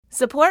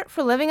Support for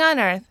Living on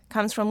Earth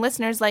comes from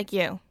listeners like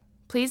you.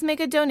 Please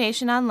make a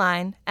donation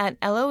online at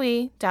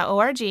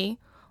loe.org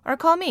or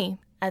call me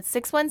at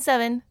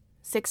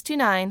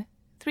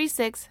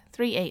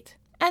 617-629-3638.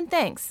 And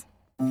thanks.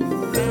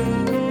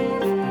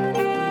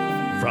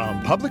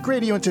 From Public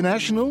Radio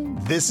International,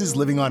 this is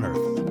Living on Earth.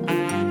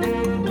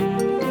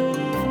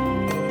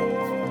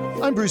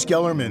 I'm Bruce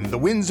Gellerman. The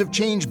winds of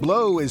change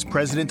blow as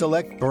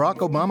President-elect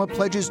Barack Obama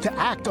pledges to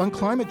act on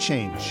climate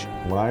change.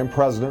 When I am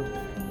president,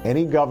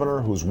 any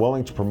governor who's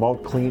willing to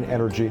promote clean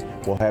energy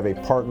will have a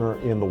partner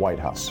in the White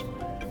House.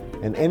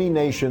 And any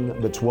nation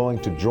that's willing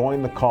to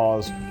join the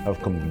cause of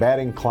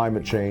combating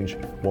climate change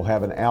will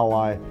have an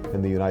ally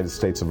in the United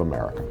States of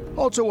America.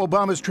 Also,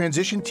 Obama's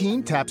transition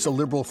team taps a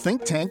liberal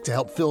think tank to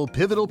help fill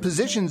pivotal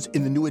positions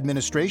in the new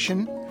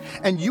administration.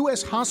 And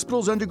U.S.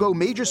 hospitals undergo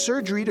major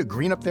surgery to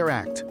green up their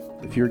act.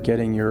 If you're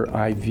getting your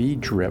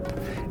IV drip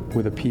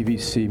with a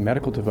PVC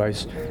medical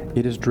device,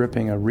 it is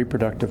dripping a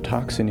reproductive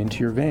toxin into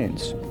your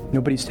veins.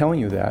 Nobody's telling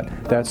you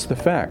that. That's the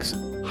facts.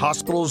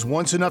 Hospitals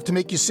once enough to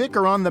make you sick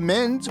are on the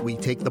mend. We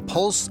take the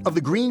pulse of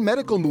the green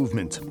medical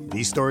movement.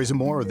 These stories and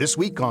more this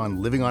week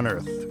on Living on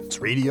Earth. It's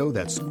radio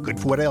that's good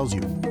for what ails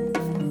you.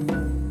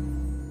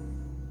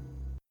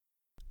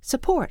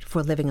 Support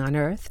for Living on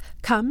Earth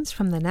comes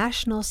from the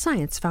National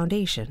Science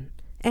Foundation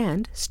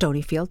and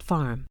Stonyfield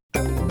Farm.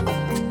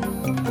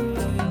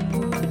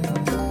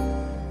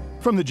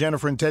 From the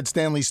Jennifer and Ted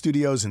Stanley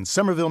studios in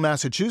Somerville,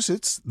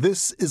 Massachusetts,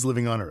 this is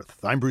Living on Earth.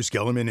 I'm Bruce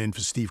Gellerman in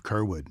for Steve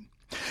Kerwood.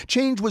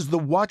 Change was the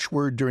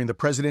watchword during the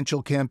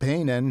presidential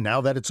campaign, and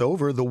now that it's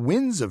over, the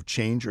winds of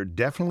change are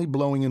definitely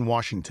blowing in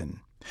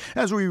Washington.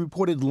 As we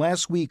reported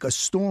last week, a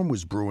storm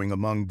was brewing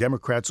among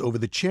Democrats over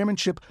the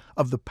chairmanship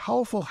of the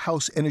powerful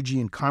House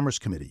Energy and Commerce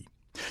Committee.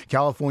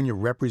 California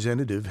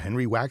Representative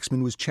Henry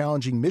Waxman was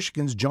challenging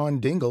Michigan's John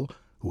Dingell,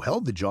 who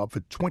held the job for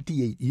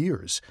 28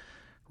 years.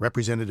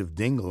 Representative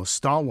Dingell, a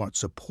stalwart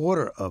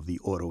supporter of the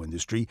auto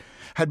industry,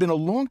 had been a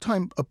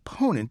longtime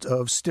opponent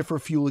of stiffer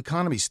fuel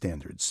economy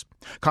standards.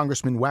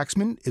 Congressman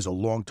Waxman is a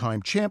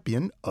longtime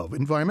champion of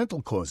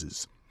environmental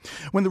causes.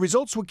 When the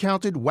results were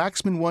counted,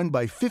 Waxman won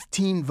by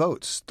 15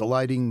 votes,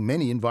 delighting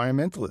many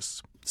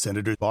environmentalists.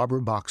 Senator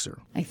Barbara Boxer.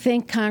 I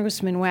think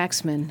Congressman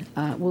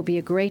Waxman will be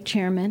a great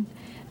chairman.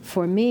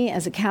 For me,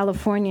 as a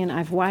Californian,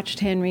 I've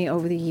watched Henry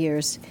over the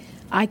years.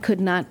 I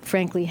could not,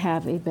 frankly,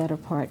 have a better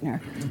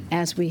partner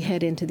as we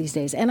head into these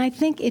days. And I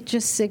think it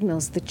just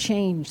signals the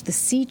change, the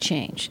sea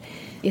change.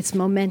 It's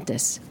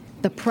momentous.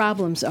 The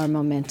problems are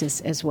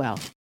momentous as well.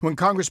 When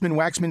Congressman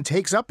Waxman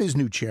takes up his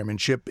new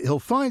chairmanship, he'll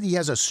find he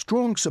has a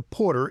strong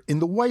supporter in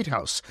the White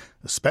House,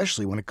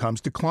 especially when it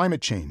comes to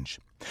climate change.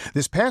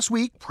 This past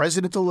week,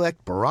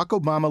 President-elect Barack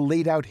Obama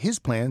laid out his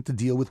plan to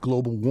deal with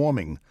global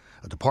warming,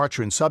 a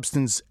departure in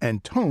substance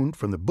and tone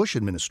from the Bush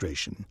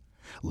administration.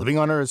 Living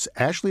on Earth's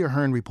Ashley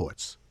Ahern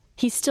reports.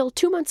 He's still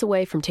 2 months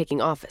away from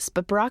taking office,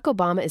 but Barack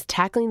Obama is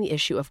tackling the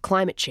issue of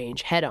climate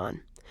change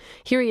head-on.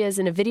 Here he is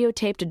in a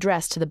videotaped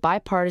address to the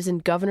bipartisan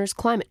Governors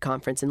Climate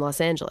Conference in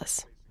Los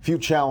Angeles. Few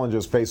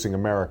challenges facing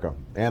America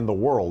and the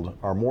world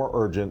are more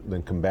urgent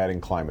than combating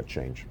climate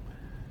change.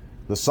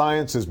 The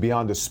science is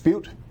beyond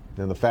dispute,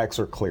 and the facts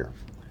are clear.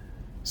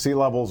 Sea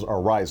levels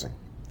are rising.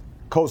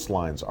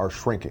 Coastlines are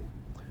shrinking.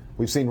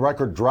 We've seen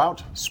record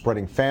drought,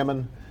 spreading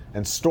famine,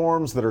 and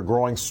storms that are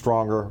growing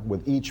stronger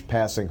with each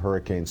passing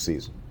hurricane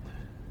season.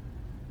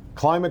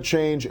 Climate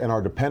change and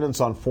our dependence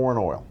on foreign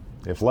oil,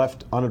 if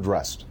left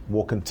unaddressed,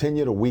 will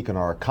continue to weaken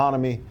our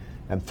economy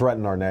and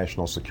threaten our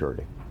national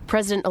security.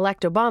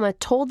 President-elect Obama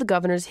told the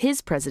governors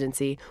his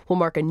presidency will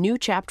mark a new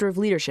chapter of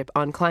leadership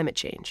on climate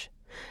change.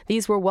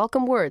 These were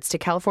welcome words to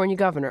California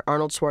Governor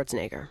Arnold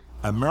Schwarzenegger.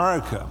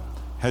 America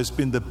has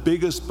been the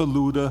biggest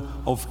polluter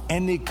of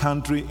any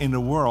country in the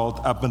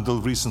world up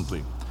until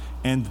recently.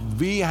 And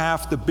we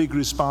have the big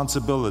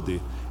responsibility.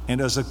 And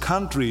as a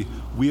country,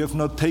 we have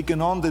not taken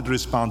on that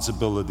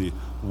responsibility.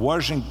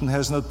 Washington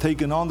has not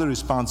taken on the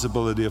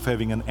responsibility of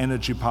having an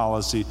energy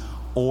policy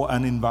or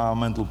an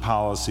environmental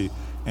policy.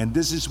 And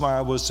this is why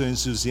I was so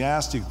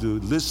enthusiastic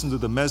to listen to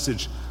the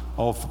message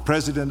of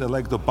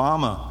President-elect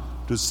Obama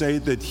to say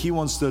that he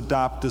wants to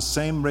adopt the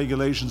same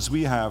regulations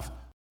we have.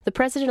 The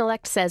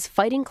president-elect says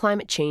fighting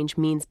climate change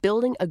means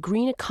building a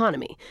green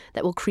economy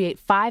that will create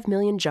 5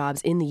 million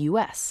jobs in the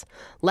U.S.,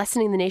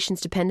 lessening the nation's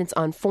dependence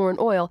on foreign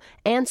oil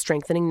and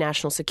strengthening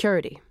national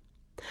security.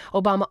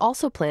 Obama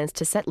also plans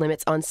to set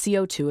limits on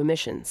CO2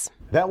 emissions.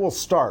 That will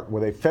start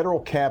with a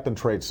federal cap and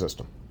trade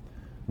system.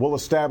 We'll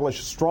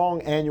establish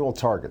strong annual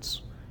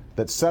targets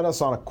that set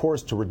us on a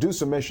course to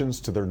reduce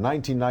emissions to their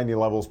 1990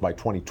 levels by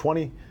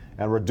 2020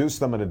 and reduce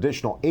them an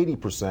additional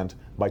 80%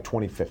 by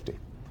 2050.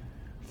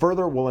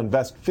 Further, we'll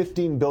invest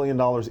 $15 billion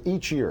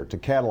each year to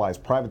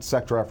catalyze private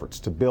sector efforts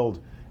to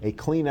build a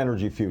clean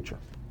energy future.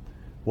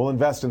 We'll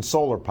invest in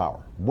solar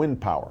power,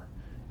 wind power,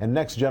 and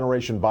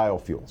next-generation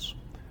biofuels.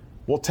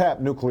 We'll tap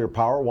nuclear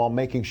power while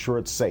making sure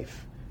it's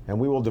safe, and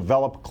we will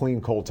develop clean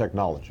coal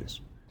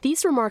technologies.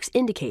 These remarks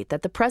indicate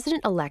that the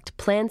president-elect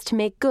plans to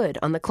make good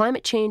on the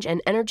climate change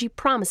and energy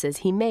promises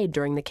he made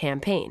during the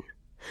campaign.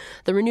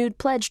 The renewed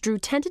pledge drew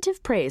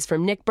tentative praise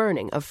from Nick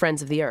Burning of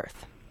Friends of the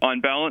Earth. On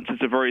balance,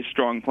 it's a very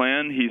strong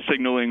plan. He's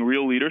signaling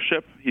real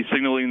leadership. He's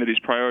signaling that he's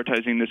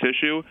prioritizing this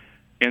issue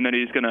and that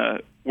he's going to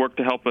work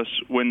to help us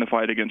win the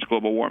fight against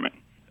global warming.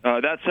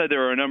 That said,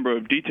 there are a number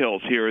of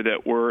details here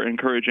that we're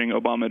encouraging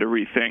Obama to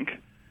rethink.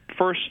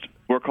 First,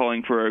 we're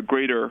calling for a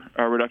greater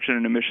reduction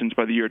in emissions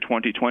by the year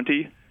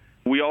 2020.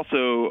 We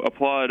also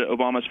applaud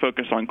Obama's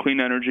focus on clean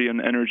energy and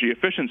energy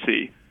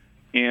efficiency,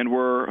 and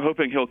we're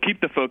hoping he'll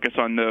keep the focus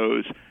on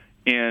those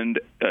and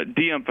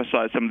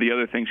de-emphasize some of the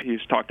other things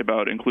he's talked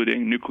about,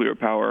 including nuclear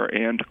power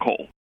and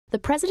coal. The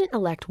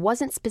president-elect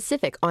wasn't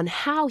specific on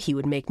how he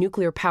would make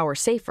nuclear power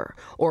safer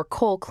or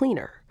coal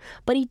cleaner,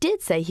 but he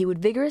did say he would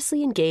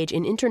vigorously engage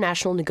in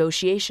international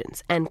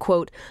negotiations and,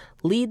 quote,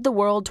 lead the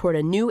world toward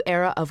a new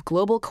era of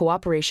global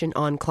cooperation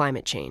on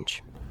climate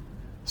change.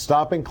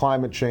 Stopping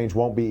climate change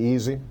won't be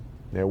easy.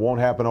 It won't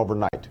happen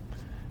overnight.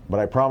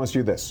 But I promise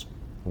you this,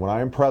 when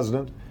I am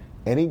president,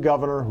 any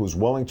governor who's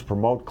willing to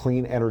promote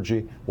clean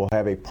energy will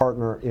have a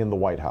partner in the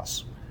White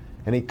House.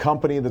 Any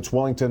company that's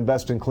willing to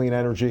invest in clean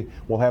energy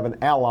will have an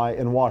ally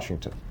in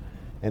Washington.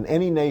 And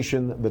any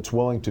nation that's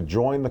willing to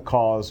join the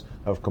cause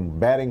of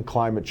combating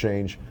climate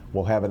change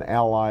will have an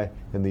ally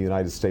in the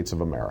United States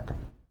of America.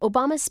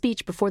 Obama's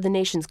speech before the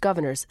nation's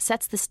governors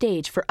sets the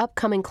stage for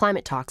upcoming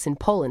climate talks in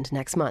Poland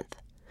next month.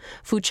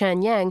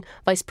 Fu-Chan Yang,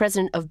 vice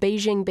president of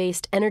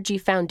Beijing-based Energy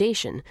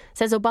Foundation,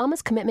 says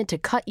Obama's commitment to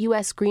cut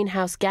U.S.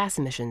 greenhouse gas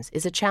emissions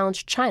is a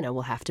challenge China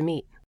will have to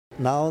meet.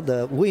 Now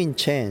the wind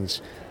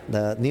change,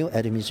 the new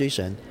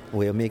administration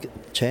will make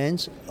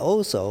change.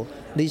 Also,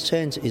 this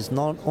change is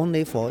not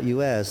only for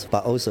U.S.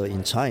 but also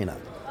in China.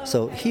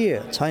 So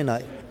here,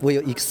 China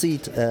will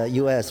exceed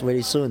U.S.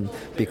 very soon,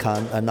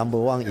 become a number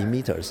one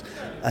emitters.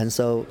 And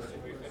so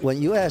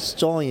when U.S.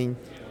 join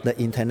the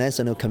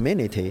international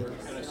community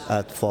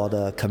for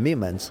the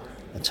commitments,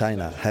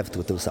 China have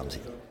to do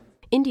something.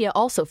 India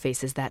also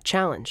faces that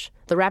challenge.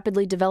 The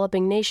rapidly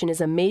developing nation is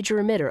a major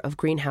emitter of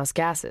greenhouse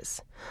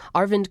gases.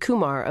 Arvind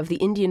Kumar of the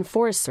Indian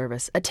Forest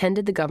Service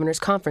attended the governor's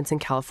conference in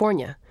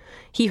California.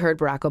 He heard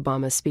Barack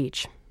Obama's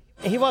speech.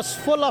 He was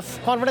full of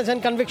confidence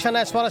and conviction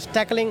as far as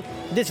tackling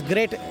this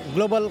great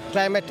global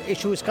climate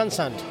issue is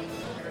concerned.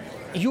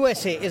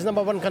 USA is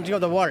number one country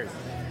of the world,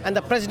 and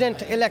the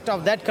president-elect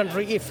of that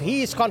country, if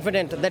he is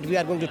confident that we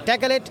are going to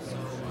tackle it,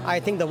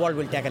 I think the world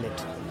will tackle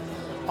it.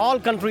 All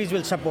countries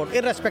will support,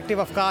 irrespective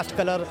of caste,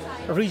 color,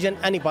 region,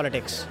 any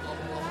politics.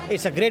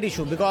 It's a great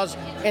issue because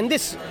in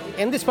this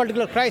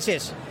particular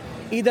crisis,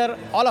 either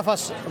all of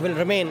us will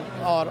remain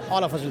or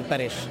all of us will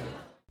perish.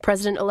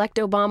 President-elect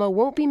Obama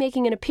won't be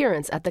making an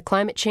appearance at the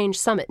Climate Change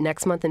Summit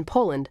next month in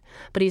Poland,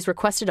 but he's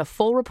requested a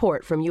full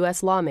report from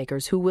U.S.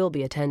 lawmakers who will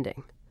be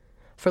attending.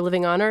 For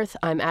Living on Earth,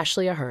 I'm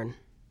Ashley Ahern.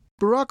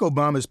 Barack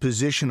Obama's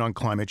position on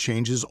climate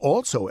change is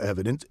also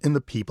evident in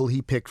the people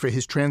he picked for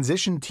his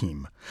transition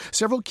team.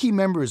 Several key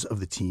members of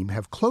the team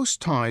have close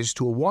ties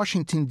to a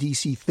Washington,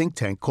 D.C. think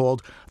tank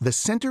called the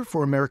Center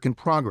for American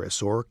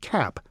Progress, or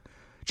CAP.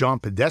 John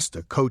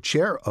Podesta,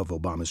 co-chair of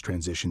Obama's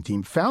transition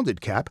team, founded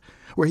CAP,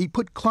 where he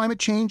put climate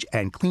change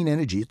and clean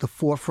energy at the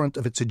forefront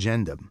of its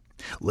agenda.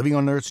 Living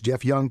on Earth's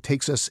Jeff Young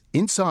takes us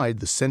inside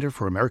the Center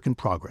for American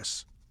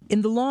Progress.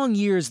 In the long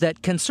years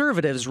that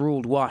conservatives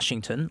ruled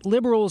Washington,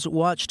 liberals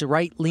watched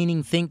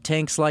right-leaning think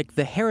tanks like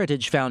the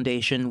Heritage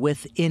Foundation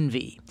with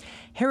envy.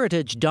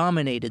 Heritage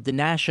dominated the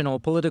national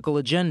political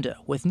agenda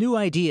with new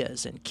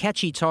ideas and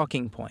catchy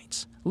talking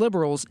points.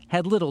 Liberals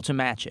had little to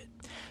match it.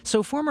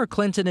 So former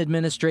Clinton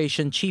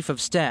administration Chief of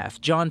Staff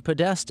John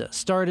Podesta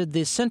started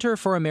the Center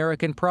for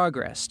American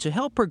Progress to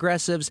help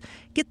progressives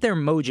get their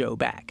mojo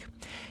back.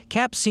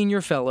 CAP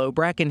senior fellow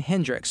Bracken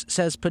Hendricks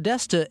says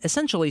Podesta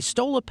essentially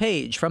stole a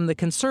page from the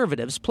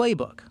conservatives'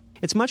 playbook.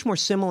 It's much more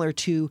similar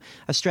to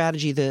a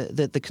strategy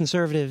that the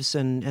conservatives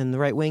and the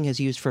right wing has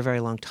used for a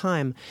very long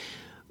time.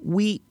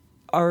 We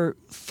are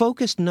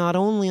focused not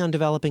only on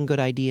developing good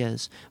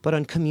ideas, but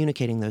on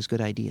communicating those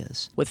good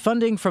ideas. With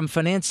funding from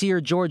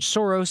financier George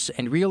Soros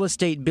and real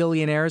estate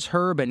billionaires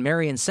Herb and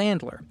Marion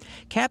Sandler,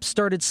 CAP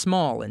started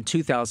small in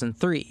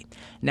 2003.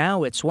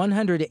 Now its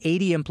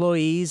 180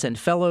 employees and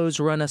fellows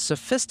run a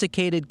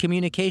sophisticated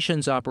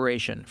communications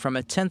operation from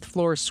a 10th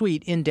floor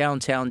suite in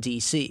downtown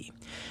D.C.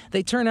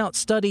 They turn out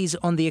studies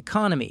on the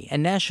economy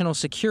and national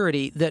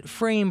security that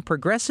frame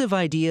progressive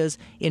ideas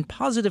in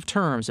positive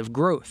terms of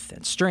growth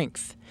and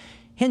strength.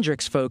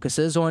 Hendricks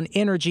focuses on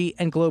energy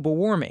and global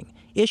warming,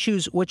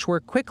 issues which were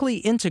quickly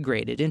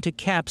integrated into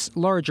CAP's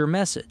larger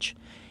message.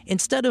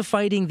 Instead of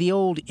fighting the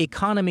old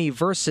economy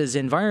versus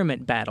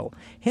environment battle,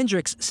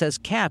 Hendricks says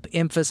CAP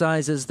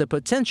emphasizes the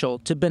potential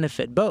to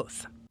benefit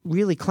both.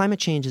 Really, climate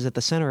change is at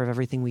the center of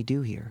everything we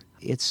do here.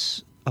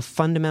 It's a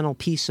fundamental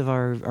piece of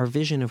our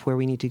vision of where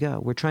we need to go.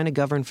 We're trying to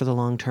govern for the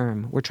long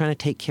term. We're trying to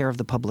take care of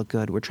the public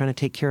good. We're trying to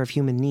take care of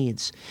human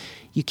needs.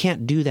 You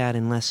can't do that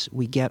unless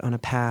we get on a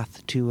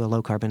path to a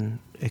low-carbon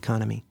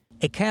economy.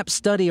 A CAP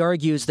study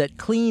argues that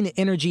clean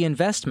energy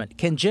investment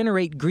can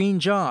generate green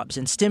jobs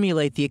and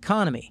stimulate the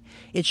economy.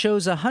 It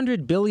shows a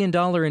 $100 billion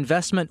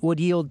investment would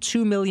yield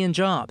 2 million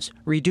jobs,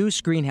 reduce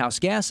greenhouse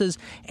gases,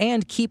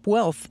 and keep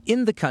wealth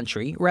in the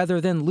country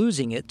rather than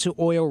losing it to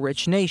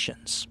oil-rich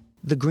nations.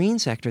 The green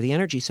sector, the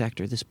energy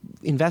sector, this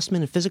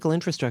investment in physical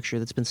infrastructure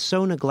that's been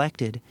so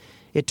neglected,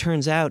 it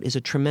turns out is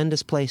a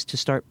tremendous place to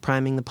start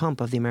priming the pump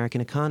of the American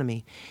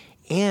economy.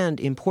 And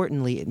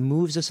importantly, it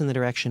moves us in the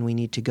direction we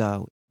need to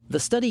go. The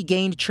study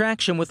gained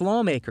traction with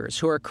lawmakers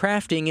who are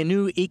crafting a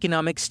new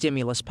economic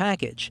stimulus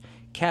package.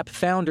 CAP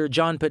founder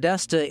John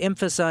Podesta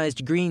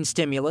emphasized green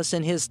stimulus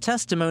in his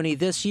testimony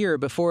this year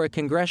before a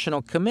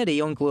congressional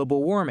committee on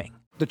global warming.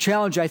 The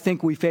challenge I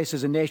think we face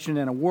as a nation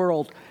and a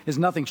world is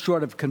nothing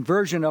short of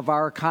conversion of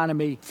our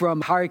economy from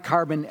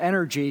high-carbon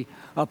energy,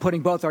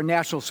 putting both our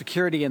national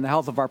security and the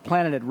health of our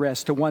planet at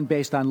risk, to one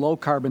based on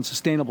low-carbon,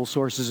 sustainable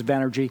sources of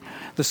energy.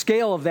 The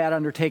scale of that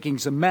undertaking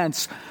is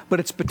immense, but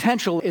its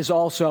potential is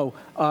also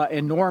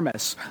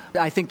enormous.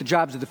 I think the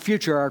jobs of the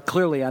future are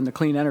clearly on the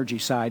clean energy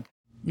side.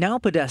 Now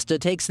Podesta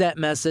takes that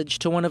message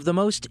to one of the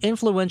most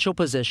influential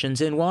positions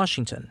in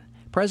Washington.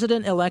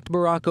 President-elect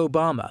Barack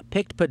Obama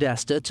picked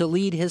Podesta to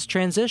lead his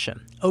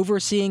transition,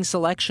 overseeing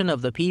selection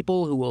of the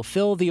people who will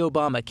fill the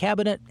Obama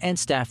cabinet and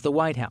staff the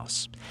White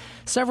House.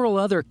 Several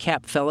other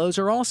CAP fellows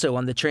are also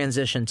on the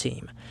transition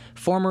team.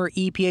 Former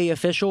EPA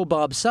official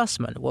Bob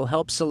Sussman will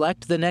help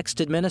select the next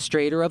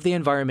administrator of the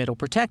Environmental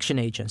Protection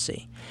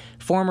Agency.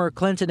 Former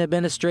Clinton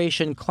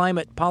administration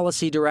climate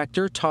policy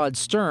director Todd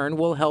Stern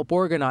will help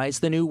organize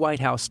the new White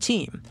House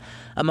team.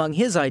 Among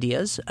his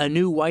ideas, a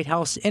new White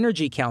House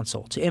Energy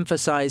Council to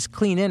emphasize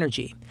clean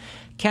energy.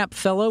 CAP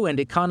fellow and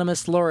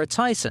economist Laura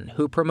Tyson,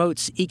 who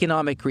promotes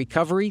economic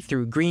recovery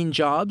through green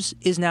jobs,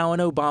 is now an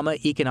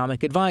Obama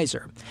economic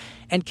advisor.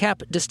 And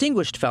CAP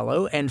distinguished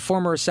fellow and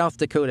former South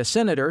Dakota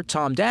Senator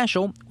Tom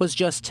Daschle was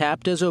just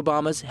tapped as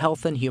Obama's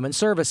Health and Human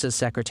Services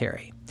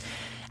Secretary.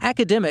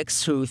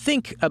 Academics who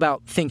think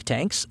about think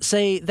tanks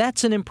say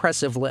that's an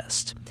impressive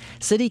list.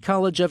 City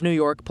College of New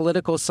York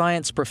political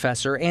science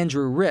professor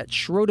Andrew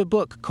Rich wrote a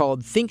book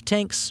called Think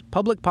Tanks,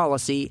 Public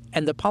Policy,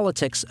 and the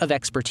Politics of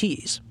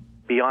Expertise.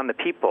 Beyond the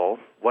people,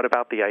 what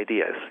about the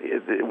ideas?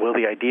 Will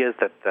the ideas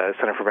that the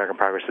Center for American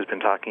Progress has been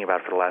talking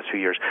about for the last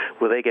few years,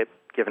 will they get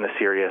given a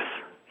serious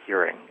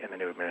hearing in the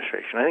new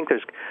administration? I think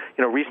there's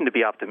reason to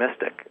be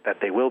optimistic that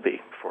they will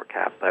be for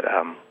CAP, but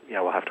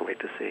we'll have to wait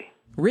to see.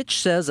 Rich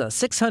says a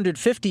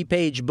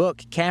 650-page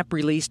book CAP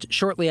released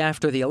shortly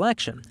after the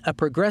election, a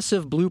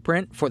progressive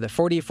blueprint for the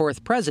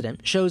 44th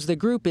president, shows the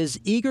group is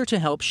eager to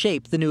help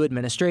shape the new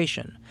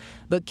administration.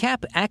 But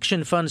CAP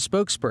Action Fund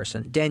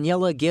spokesperson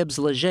Daniela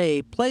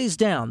Gibbs-Leger plays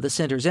down the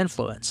center's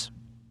influence.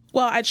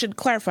 Well, I should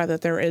clarify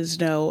that there is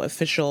no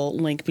official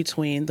link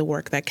between the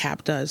work that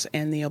CAP does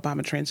and the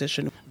Obama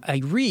transition. I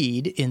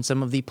read in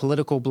some of the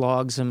political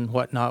blogs and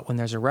whatnot when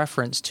there's a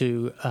reference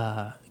to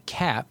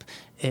CAP,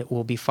 it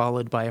will be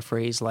followed by a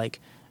phrase like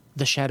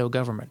the shadow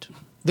government,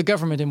 the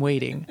government in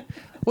waiting.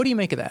 What do you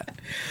make of that?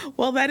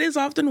 Well, that is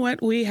often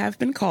what we have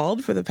been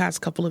called for the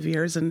past couple of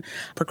years, and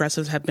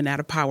progressives have been out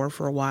of power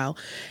for a while.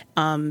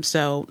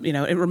 So,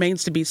 it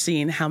remains to be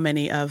seen how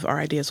many of our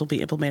ideas will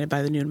be implemented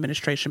by the new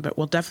administration, but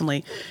we're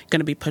definitely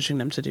going to be pushing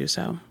them to do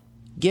so.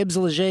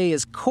 Gibbs-Leger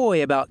is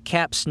coy about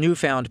CAP's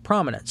newfound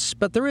prominence,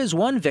 but there is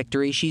one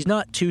victory she's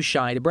not too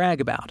shy to brag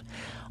about.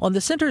 On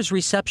the center's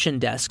reception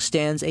desk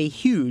stands a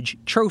huge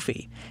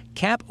trophy.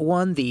 CAP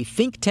won the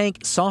Think Tank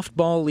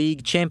Softball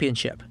League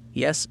Championship.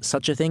 Yes,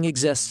 such a thing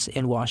exists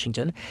in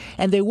Washington,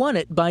 and they won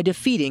it by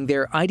defeating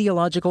their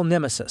ideological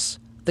nemesis,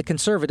 the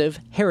conservative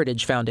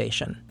Heritage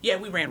Foundation. Yeah,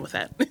 we ran with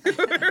that.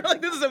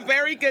 This is a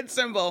very good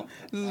symbol.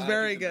 This is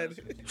very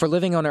good. For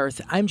Living on Earth,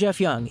 I'm Jeff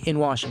Young in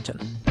Washington.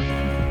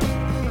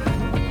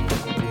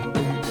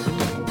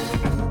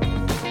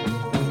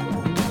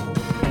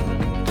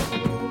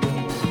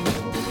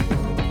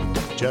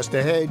 Just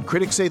ahead,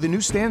 critics say the new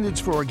standards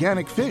for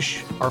organic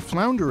fish are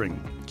floundering.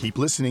 Keep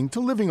listening to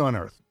Living on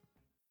Earth.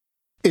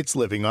 It's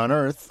Living on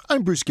Earth.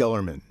 I'm Bruce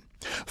Gellerman.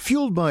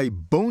 Fueled by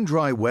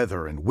bone-dry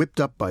weather and whipped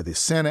up by the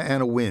Santa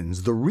Ana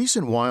winds, the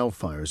recent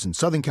wildfires in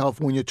Southern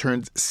California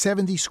turned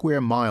 70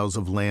 square miles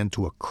of land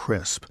to a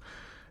crisp.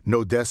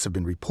 No deaths have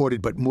been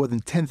reported, but more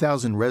than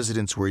 10,000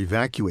 residents were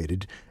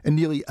evacuated and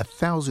nearly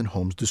 1,000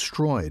 homes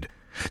destroyed.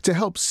 To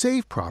help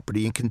save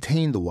property and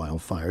contain the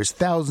wildfires,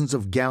 thousands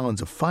of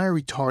gallons of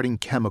fire-retarding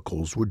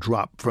chemicals were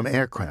dropped from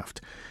aircraft.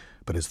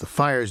 But as the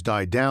fires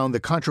died down, the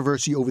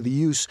controversy over the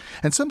use,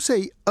 and some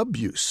say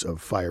abuse,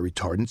 of fire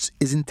retardants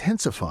is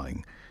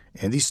intensifying.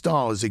 Andy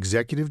Stahl is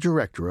Executive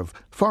Director of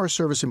Forest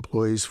Service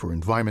Employees for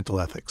Environmental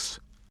Ethics.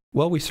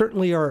 Well, we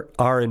certainly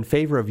are in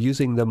favor of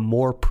using them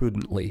more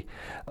prudently.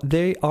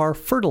 They are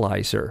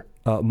fertilizer,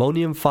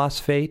 ammonium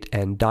phosphate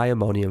and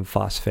diammonium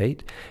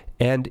phosphate,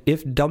 and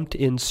if dumped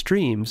in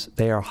streams,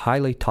 they are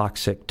highly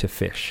toxic to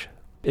fish.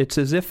 It's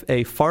as if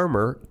a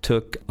farmer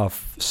took a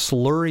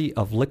slurry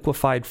of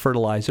liquefied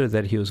fertilizer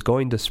that he was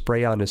going to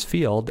spray on his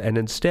field and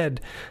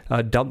instead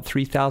dumped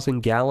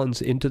 3,000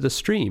 gallons into the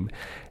stream.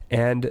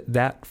 And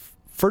that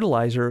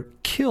fertilizer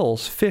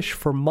kills fish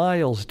for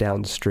miles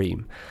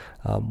downstream.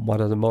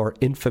 One of the more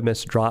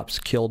infamous drops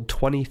killed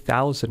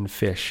 20,000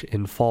 fish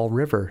in Fall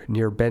River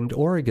near Bend,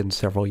 Oregon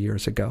several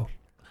years ago.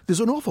 There's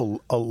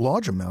a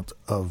large amount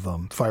of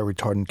fire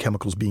retardant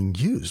chemicals being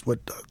used.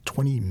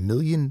 20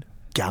 million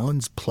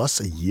gallons plus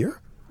a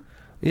year?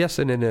 Yes,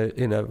 and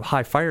in a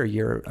high fire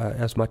year,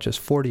 as much as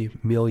 40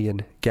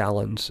 million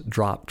gallons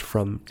dropped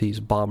from these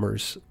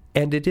bombers.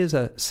 And it is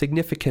a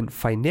significant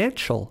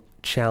financial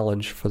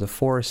challenge for the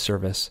Forest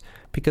Service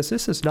because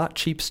this is not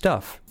cheap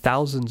stuff,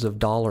 thousands of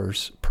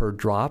dollars per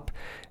drop,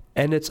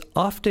 and it's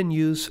often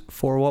used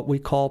for what we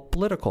call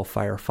political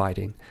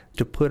firefighting,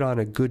 to put on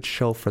a good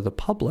show for the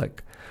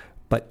public,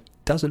 but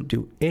doesn't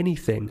do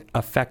anything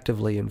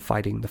effectively in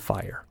fighting the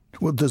fire.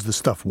 Well, does the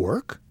stuff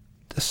work?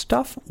 The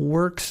stuff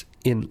works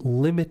in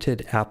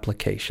limited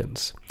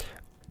applications.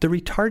 The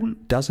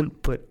retardant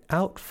doesn't put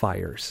out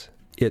fires.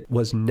 It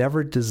was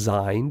never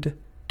designed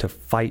to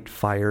fight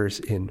fires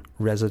in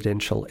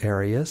residential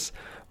areas.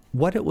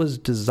 What it was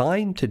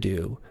designed to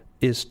do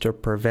is to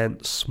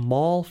prevent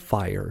small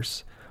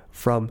fires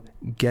from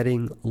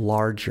getting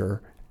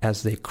larger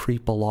as they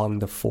creep along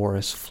the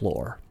forest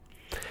floor.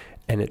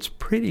 And it's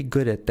pretty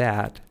good at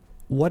that.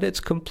 What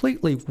it's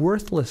completely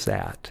worthless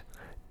at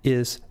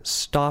is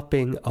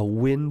stopping a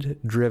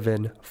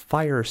wind-driven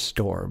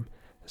firestorm,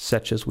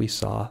 such as we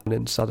saw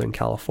in Southern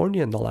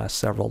California in the last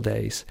several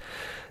days.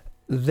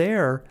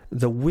 There,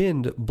 the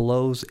wind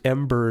blows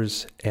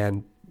embers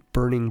and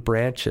burning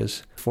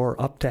branches for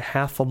up to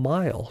half a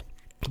mile.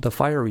 The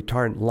fire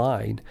retardant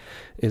line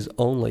is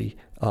only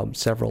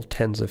several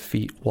tens of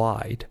feet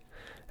wide.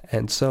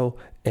 And so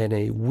in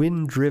a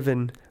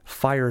wind-driven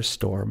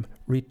firestorm,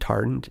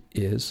 retardant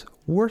is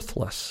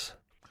worthless.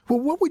 Well,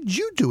 what would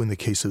you do in the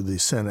case of the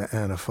Santa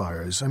Ana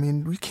fires? I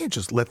mean, we can't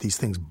just let these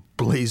things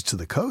blaze to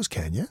the coast,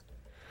 can you?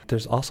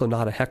 There's also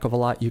not a heck of a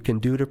lot you can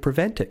do to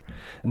prevent it.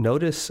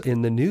 Notice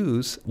in the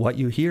news, what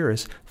you hear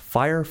is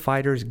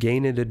firefighters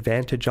gain an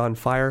advantage on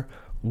fire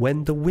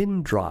when the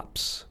wind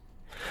drops,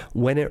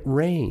 when it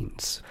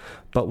rains.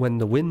 But when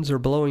the winds are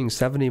blowing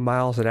 70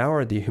 miles an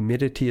hour, the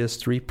humidity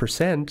is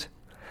 3%,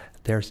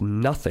 there's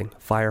nothing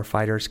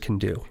firefighters can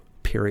do,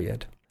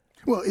 period.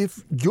 Well,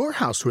 if your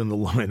house were in the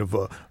line of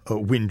a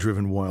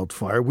wind-driven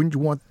wildfire, wouldn't you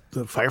want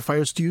the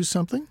firefighters to use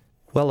something?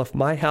 Well, if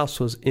my house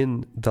was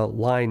in the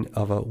line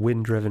of a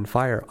wind-driven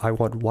fire, I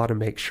would want to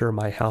make sure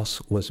my house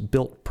was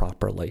built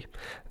properly.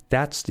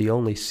 That's the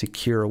only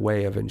secure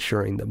way of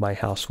ensuring that my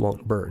house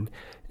won't burn.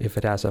 If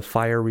it has a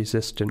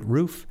fire-resistant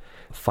roof,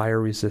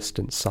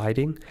 fire-resistant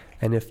siding,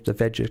 and if the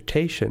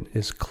vegetation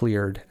is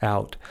cleared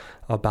out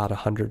about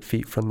 100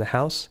 feet from the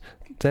house,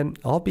 then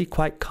I'll be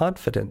quite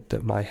confident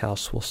that my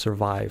house will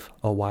survive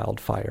a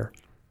wildfire.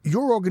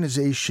 Your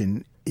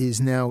organization is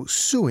now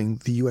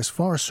suing the U.S.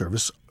 Forest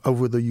Service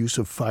over the use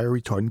of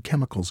fire-retardant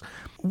chemicals.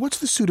 What's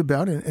the suit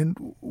about,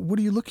 and what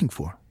are you looking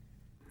for?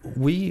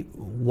 We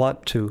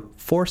want to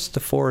force the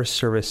Forest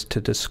Service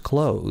to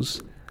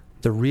disclose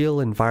the real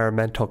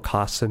environmental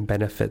costs and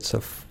benefits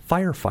of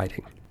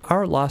firefighting.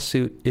 Our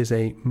lawsuit is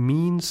a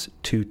means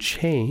to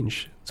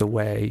change the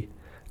way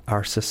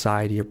our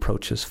society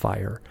approaches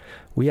fire.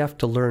 We have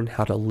to learn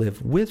how to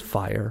live with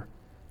fire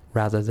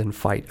rather than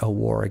fight a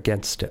war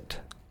against it.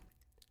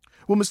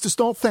 Well, Mr.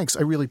 Stahl, thanks.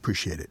 I really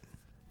appreciate it.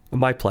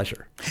 My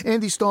pleasure.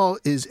 Andy Stahl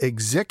is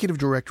Executive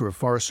Director of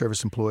Forest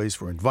Service Employees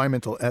for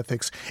Environmental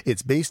Ethics.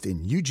 It's based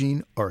in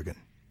Eugene, Oregon.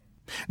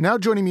 Now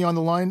joining me on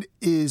the line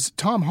is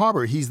Tom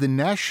Harbour. He's the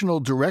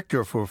National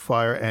Director for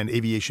Fire and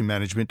Aviation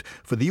Management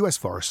for the U.S.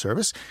 Forest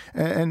Service.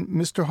 And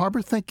Mr.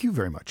 Harbour, thank you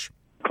very much.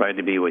 Glad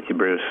to be with you,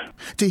 Bruce.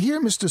 To hear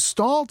Mr.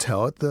 Stahl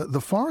tell it,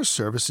 the Forest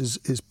Service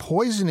is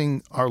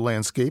poisoning our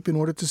landscape in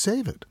order to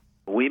save it.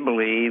 We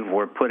believe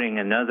we're putting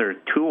another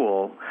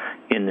tool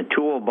in the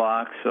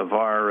toolbox of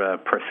our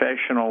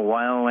professional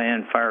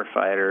wildland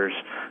firefighters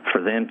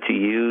for them to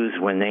use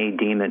when they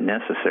deem it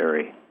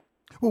necessary.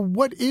 Well,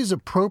 what is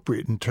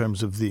appropriate in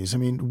terms of these? I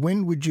mean,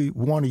 when would you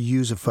want to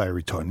use a fire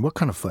retardant? What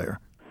kind of fire?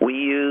 We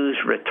use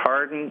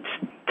retardants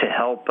to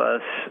help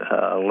us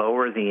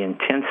lower the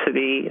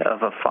intensity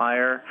of a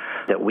fire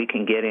that we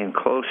can get in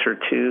closer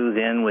to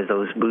then with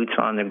those boots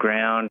on the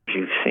ground.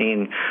 You've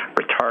seen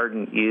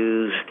retardant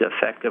used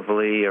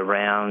effectively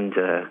around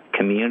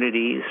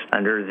communities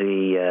under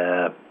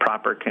the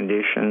proper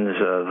conditions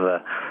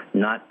of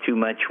not too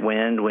much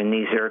wind when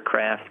these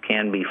aircraft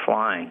can be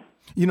flying.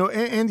 You know,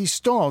 Andy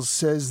Stahl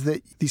says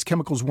that these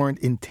chemicals weren't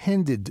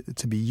intended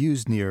to be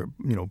used near,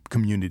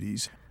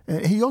 communities.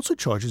 He also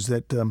charges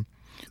that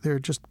they're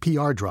just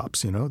PR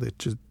drops, they're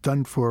just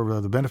done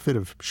for the benefit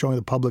of showing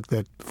the public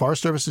that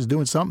Forest Service is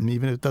doing something,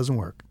 even if it doesn't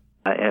work.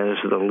 As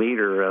the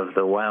leader of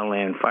the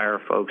wildland fire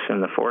folks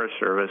in the Forest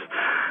Service,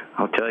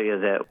 I'll tell you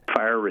that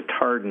fire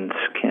retardants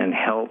can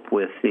help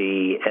with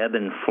the ebb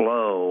and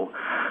flow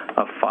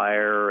of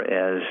fire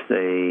as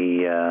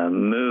they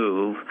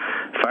move.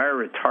 Fire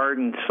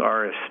retardants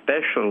are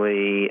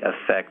especially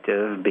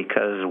effective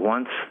because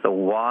once the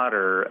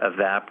water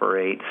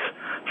evaporates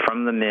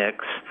from the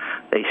mix,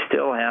 they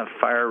still have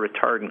fire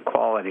retardant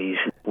qualities.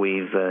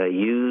 We've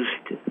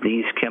used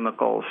these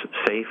chemicals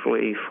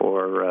safely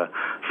for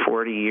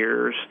 40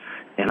 years,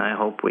 and I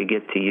hope we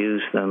get to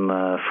use them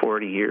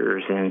 40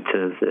 years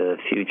into the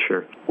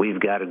future.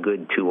 We've got a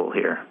good tool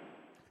here.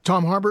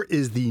 Tom Harbour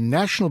is the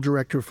National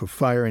Director for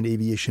Fire and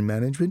Aviation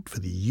Management for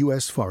the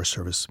U.S. Forest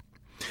Service.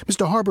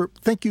 Mr. Harbour,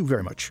 thank you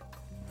very much.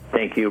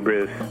 Thank you,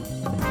 Bruce.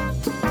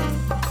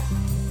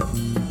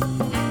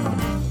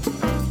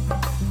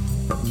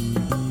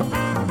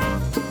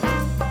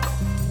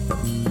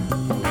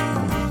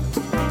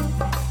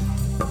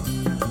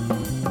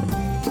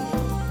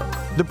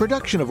 The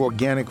production of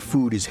organic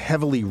food is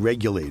heavily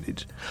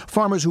regulated.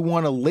 Farmers who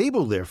want to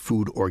label their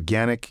food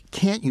organic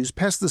can't use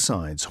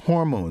pesticides,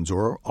 hormones,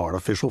 or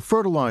artificial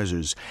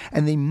fertilizers,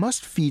 and they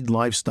must feed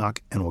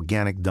livestock an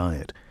organic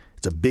diet.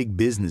 It's a big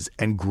business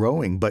and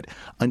growing, but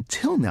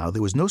until now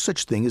there was no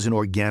such thing as an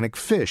organic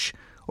fish.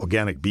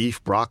 Organic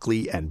beef,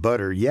 broccoli, and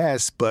butter,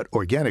 yes, but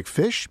organic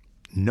fish?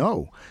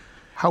 No.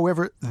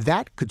 However,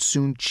 that could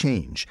soon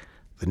change.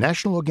 The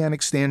National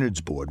Organic Standards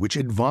Board, which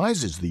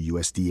advises the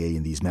USDA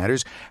in these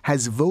matters,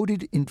 has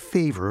voted in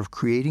favor of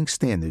creating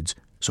standards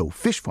so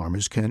fish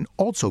farmers can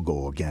also go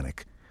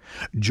organic.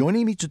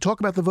 Joining me to talk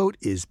about the vote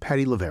is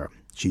Patty Levera.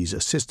 She's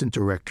Assistant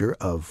Director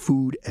of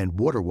Food and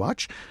Water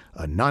Watch,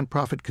 a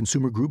nonprofit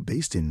consumer group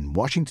based in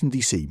Washington,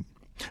 D.C.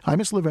 Hi,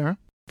 Ms. Levera.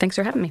 Thanks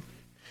for having me.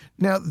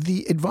 Now,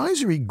 the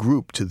advisory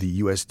group to the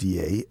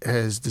USDA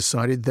has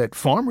decided that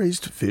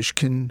farm-raised fish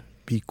can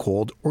be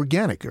called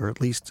organic, or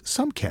at least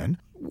some can.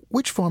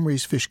 Which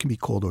farm-raised fish can be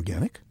called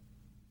organic?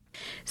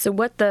 So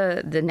what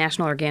the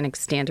National Organic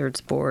Standards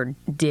Board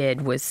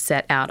did was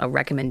set out a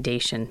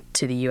recommendation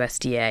to the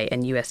USDA,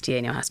 and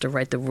USDA now has to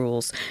write the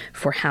rules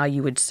for how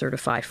you would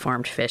certify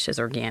farmed fish as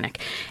organic.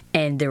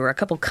 And there were a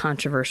couple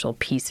controversial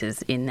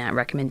pieces in that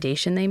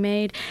recommendation they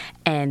made,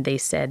 and they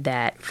said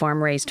that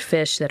farm-raised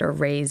fish that are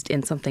raised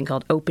in something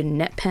called open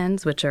net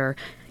pens, which are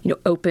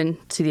open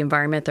to the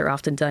environment, they're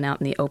often done out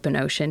in the open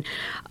ocean,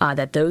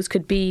 that those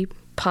could be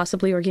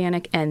possibly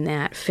organic, and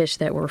that fish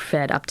that were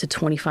fed up to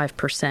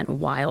 25%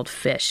 wild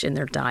fish in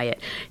their diet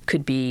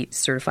could be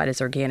certified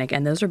as organic.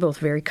 And those are both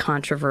very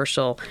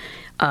controversial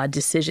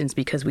decisions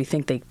because we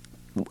think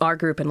our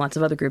group and lots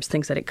of other groups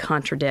thinks that it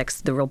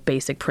contradicts the real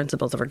basic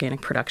principles of organic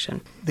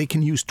production. They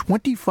can use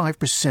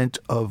 25%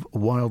 of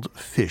wild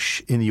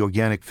fish in the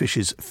organic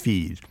fish's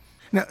feed.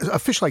 Now, a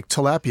fish like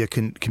tilapia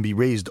can be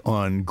raised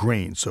on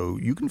grain, so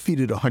you can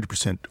feed it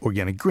 100%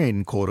 organic grain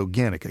and call it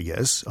organic, I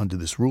guess, under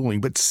this ruling.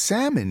 But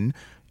salmon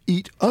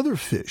eat other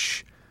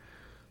fish.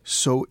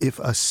 So if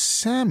a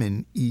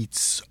salmon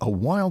eats a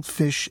wild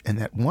fish and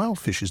that wild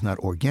fish is not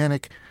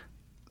organic,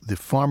 the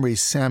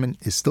farm-raised salmon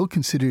is still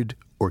considered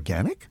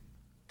organic?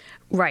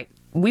 Right.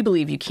 We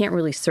believe you can't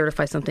really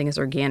certify something as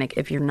organic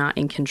if you're not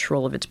in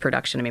control of its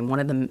production. I mean, one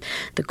of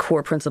the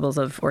core principles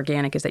of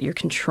organic is that you're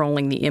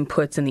controlling the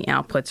inputs and the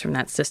outputs from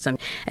that system.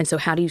 And so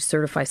how do you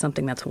certify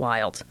something that's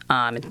wild?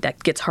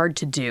 That gets hard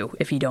to do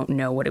if you don't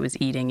know what it was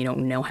eating, you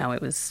don't know how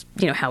it was,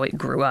 how it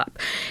grew up.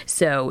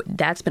 So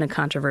that's been a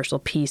controversial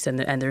piece, and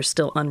there's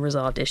still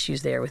unresolved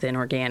issues there within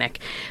organic.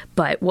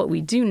 But what we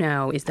do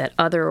know is that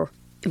other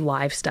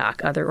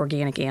livestock, other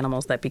organic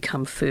animals that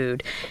become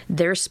food,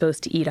 they're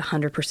supposed to eat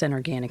 100%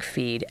 organic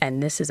feed.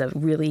 And this is a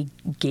really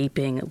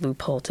gaping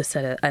loophole to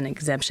set an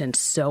exemption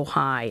so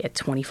high at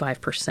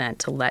 25%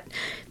 to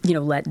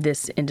let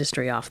this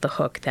industry off the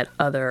hook that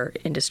other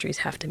industries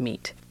have to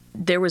meet.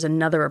 There was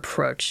another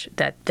approach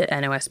that the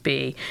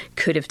NOSB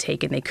could have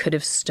taken. They could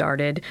have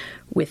started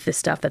with the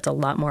stuff that's a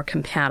lot more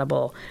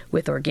compatible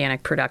with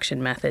organic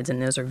production methods,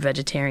 and those are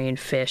vegetarian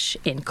fish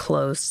in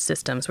closed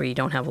systems where you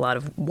don't have a lot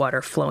of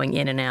water flowing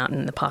in and out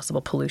and the possible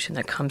pollution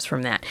that comes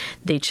from that.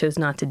 They chose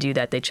not to do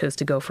that. They chose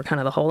to go for kind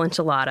of the whole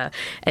enchilada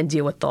and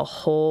deal with the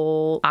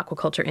whole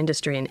aquaculture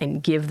industry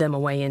and give them a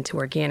way into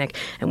organic.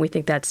 And we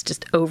think that's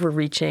just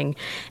overreaching,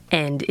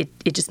 and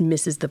it just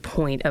misses the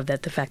point of the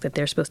fact that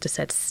they're supposed to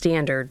set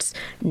standards,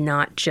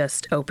 not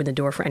just open the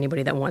door for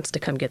anybody that wants to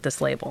come get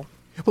this label.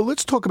 Well,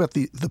 let's talk about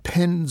the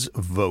Penn's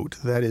vote.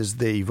 That is,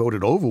 they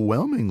voted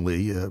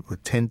overwhelmingly,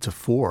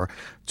 10-4,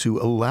 to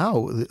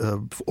allow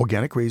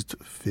organic raised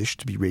fish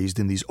to be raised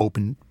in these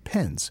open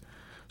pens.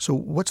 So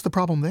what's the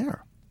problem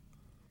there?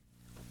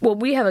 Well,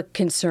 we have a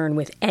concern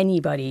with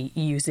anybody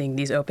using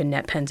these open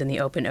net pens in the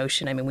open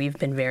ocean. I mean, we've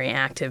been very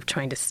active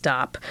trying to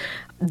stop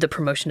the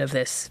promotion of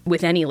this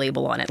with any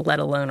label on it, let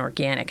alone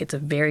organic. It's a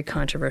very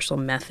controversial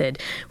method.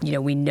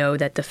 We know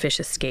that the fish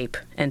escape.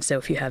 And so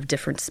if you have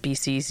different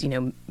species,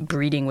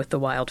 breeding with the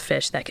wild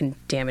fish, that can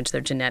damage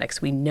their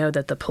genetics. We know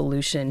that the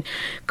pollution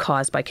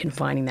caused by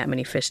confining that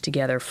many fish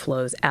together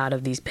flows out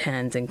of these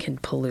pens and can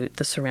pollute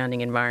the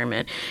surrounding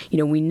environment.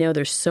 We know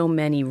there's so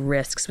many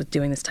risks with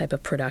doing this type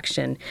of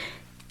production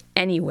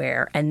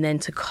anywhere, and then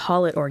to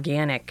call it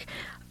organic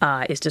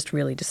is just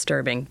really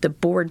disturbing. The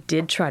board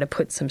did try to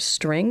put some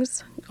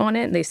strings on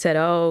it. They said,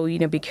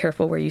 be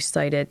careful where you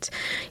cite it.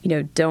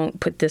 Don't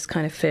put this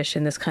kind of fish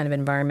in this kind of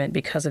environment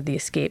because of the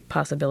escape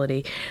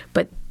possibility.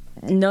 But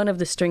none of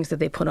the strings that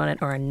they put on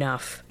it are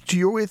enough. To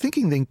your way of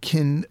thinking, then,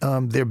 can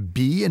there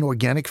be an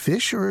organic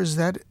fish, or is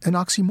that an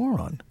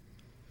oxymoron?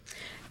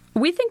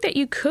 We think that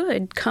you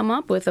could come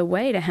up with a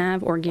way to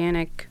have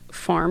organic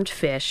farmed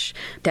fish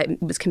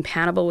that was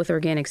compatible with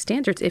organic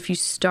standards if you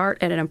start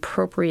at an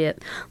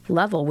appropriate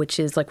level, which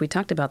is, like we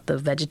talked about, the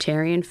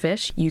vegetarian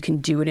fish. You can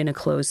do it in a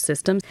closed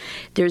system.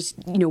 There's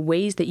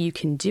ways that you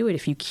can do it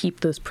if you keep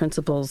those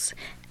principles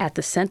at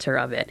the center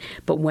of it.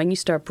 But when you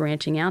start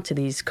branching out to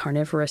these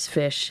carnivorous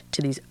fish,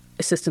 to these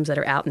systems that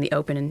are out in the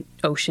open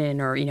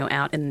ocean or,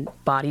 out in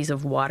bodies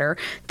of water,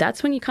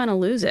 that's when you kind of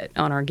lose it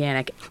on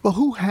organic. Well,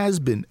 who has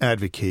been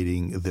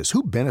advocating this?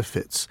 Who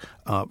benefits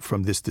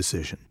from this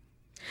decision?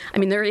 I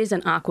mean, there is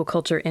an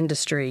aquaculture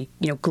industry,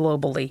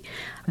 globally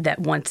that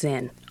wants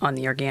in on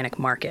the organic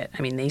market.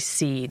 I mean, they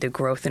see the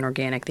growth in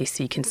organic, they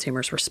see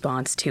consumers'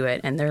 response to it,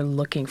 and they're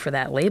looking for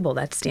that label,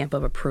 that stamp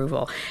of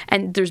approval.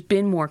 And there's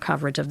been more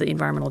coverage of the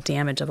environmental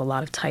damage of a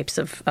lot of types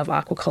of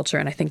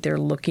aquaculture, and I think they're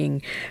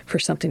looking for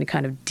something to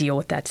kind of deal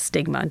with that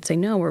stigma and say,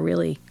 no,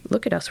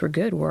 look at us, we're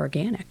good, we're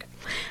organic.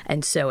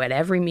 And so at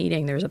every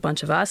meeting, there's a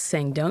bunch of us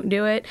saying, don't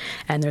do it.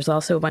 And there's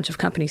also a bunch of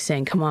companies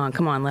saying, come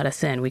on, let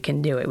us in. We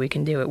can do it.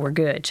 We're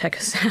good. Check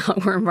us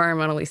out. We're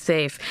environmentally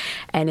safe.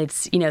 And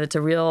it's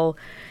a real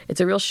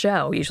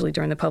show, usually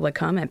during the public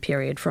comment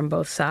period from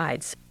both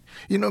sides.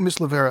 Ms.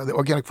 Levera, the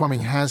organic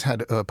farming has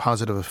had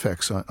positive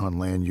effects on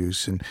land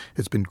use, and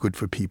it's been good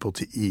for people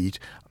to eat.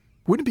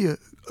 Wouldn't it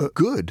be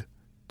good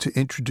to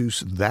introduce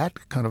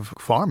that kind of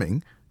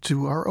farming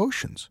to our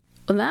oceans?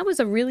 Well, that was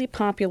a really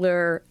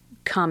popular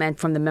comment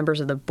from the members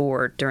of the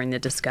board during the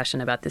discussion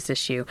about this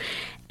issue.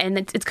 And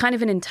it's kind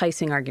of an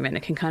enticing argument.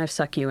 It can kind of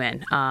suck you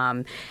in.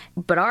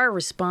 But our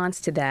response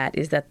to that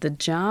is that the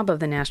job of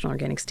the National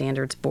Organic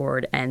Standards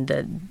Board and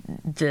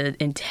the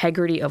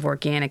integrity of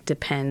organic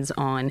depends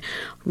on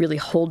really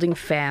holding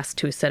fast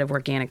to a set of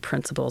organic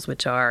principles,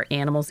 which are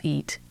animals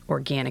eat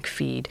organic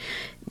feed,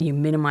 you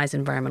minimize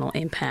environmental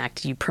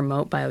impact, you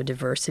promote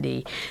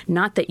biodiversity,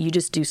 not that you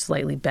just do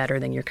slightly better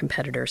than your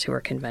competitors who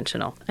are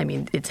conventional. I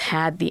mean, it's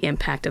had the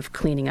impact of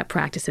cleaning up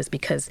practices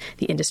because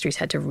the industry's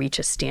had to reach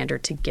a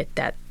standard to get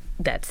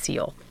that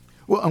seal.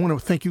 Well, I want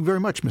to thank you very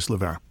much, Ms.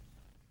 Levera.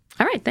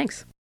 All right,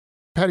 thanks.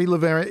 Patty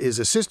Levera is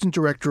Assistant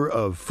Director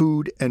of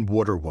Food and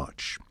Water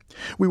Watch.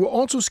 We were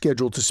also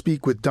scheduled to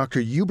speak with Dr.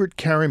 Hubert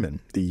Carryman,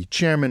 the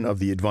chairman of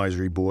the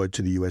advisory board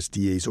to the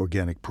USDA's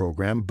organic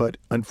program, but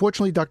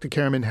unfortunately Dr.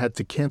 Carryman had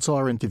to cancel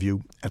our interview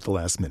at the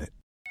last minute.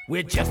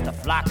 We're just a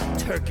flock of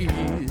turkeys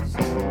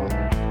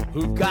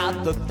who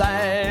got the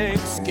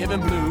Thanksgiving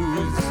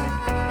blues.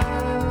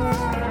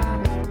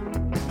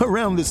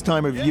 Around this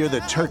time of year, the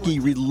turkey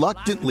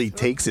reluctantly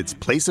takes its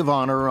place of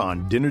honor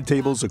on dinner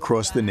tables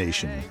across the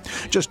nation.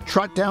 Just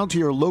trot down to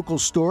your local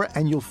store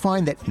and you'll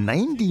find that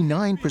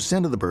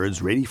 99% of the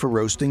birds ready for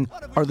roasting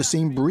are the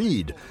same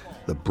breed,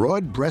 the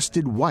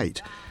broad-breasted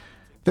white.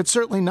 That's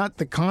certainly not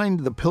the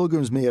kind the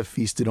Pilgrims may have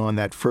feasted on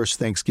that first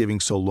Thanksgiving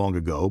so long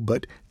ago,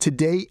 but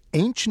today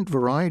ancient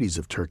varieties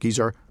of turkeys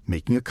are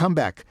making a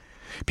comeback.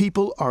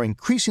 People are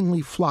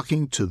increasingly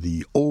flocking to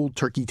the old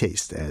turkey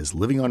taste, as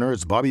Living on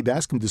Earth's Bobby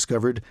Bascom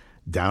discovered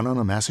down on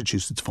a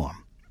Massachusetts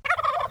farm.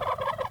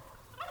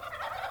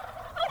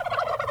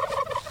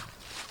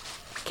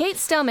 Kate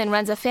Stillman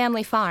runs a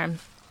family farm.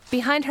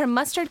 Behind her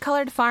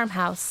mustard-colored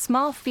farmhouse,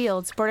 small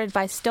fields bordered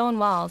by stone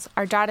walls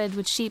are dotted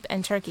with sheep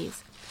and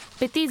turkeys.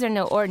 But these are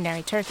no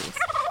ordinary turkeys.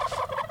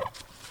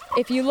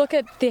 If you look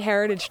at the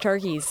heritage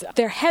turkeys,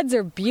 their heads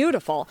are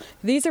beautiful.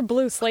 These are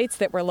blue slates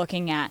that we're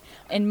looking at.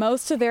 And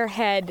most of their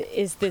head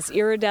is this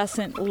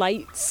iridescent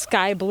light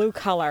sky blue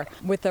color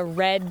with a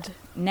red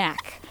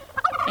neck.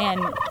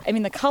 And, I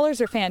mean, the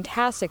colors are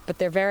fantastic, but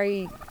they're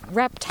very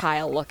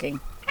reptile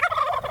looking.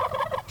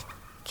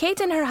 Kate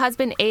and her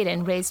husband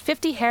Aidan raised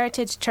 50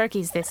 heritage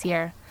turkeys this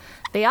year.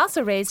 They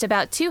also raised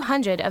about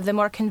 200 of the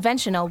more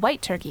conventional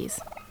white turkeys.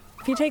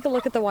 If you take a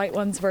look at the white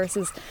ones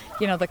versus,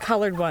 the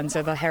colored ones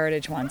or the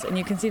heritage ones, and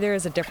you can see there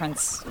is a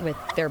difference with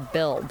their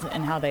build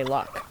and how they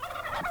look.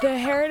 The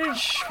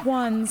heritage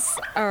ones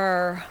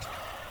are,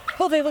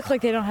 they look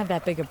like they don't have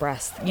that big a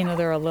breast.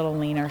 They're a little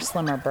leaner,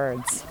 slimmer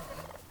birds.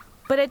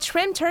 But a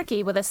trim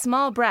turkey with a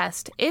small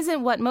breast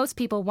isn't what most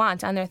people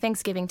want on their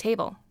Thanksgiving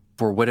table.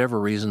 For whatever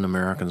reason,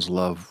 Americans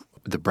love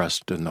the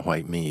breast and the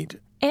white meat.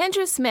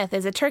 Andrew Smith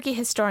is a turkey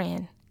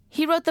historian.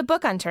 He wrote the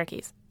book on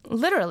turkeys,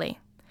 literally.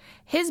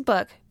 His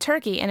book,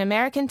 Turkey, An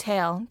American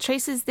Tale,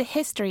 traces the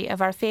history of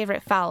our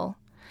favorite fowl.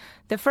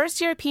 The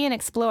first European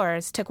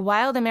explorers took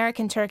wild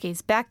American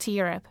turkeys back to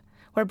Europe,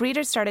 where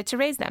breeders started to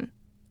raise them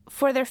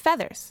for their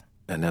feathers.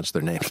 And that's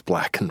their names,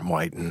 black and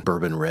white and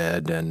bourbon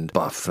red and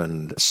buff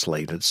and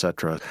slate,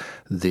 etc.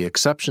 The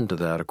exception to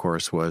that, of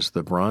course, was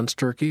the bronze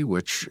turkey,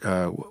 which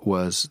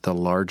was the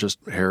largest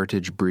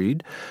heritage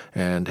breed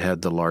and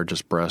had the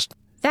largest breast.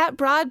 That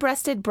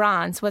broad-breasted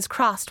bronze was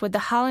crossed with the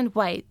Holland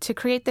white to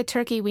create the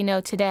turkey we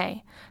know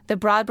today, the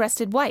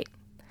broad-breasted white.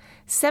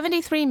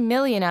 73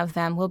 million of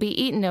them will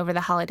be eaten over the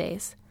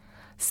holidays.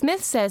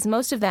 Smith says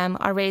most of them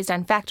are raised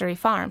on factory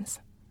farms.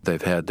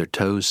 They've had their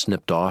toes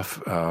snipped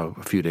off a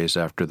few days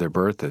after their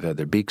birth. They've had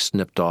their beaks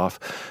snipped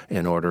off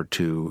in order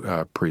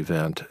to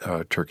prevent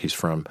turkeys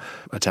from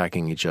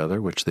attacking each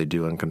other, which they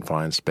do in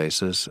confined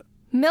spaces.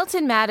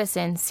 Milton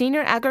Madison,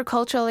 senior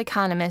agricultural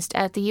economist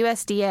at the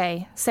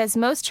USDA, says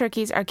most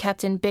turkeys are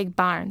kept in big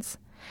barns.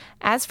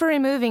 As for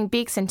removing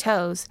beaks and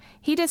toes,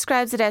 he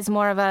describes it as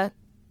more of a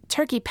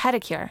turkey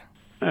pedicure.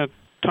 At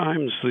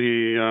times,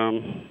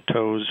 the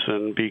toes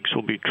and beaks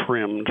will be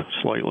trimmed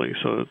slightly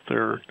so that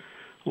they're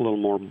a little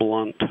more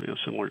blunt,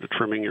 similar to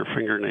trimming your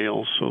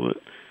fingernails so that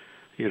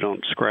you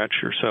don't scratch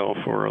yourself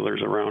or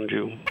others around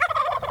you.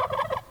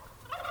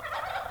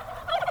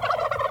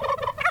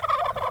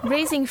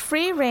 Raising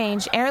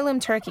free-range heirloom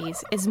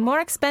turkeys is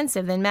more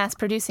expensive than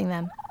mass-producing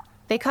them.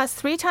 They cost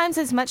 3 times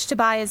as much to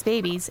buy as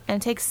babies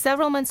and take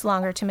several months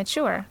longer to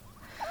mature.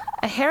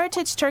 A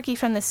heritage turkey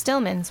from the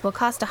Stillmans will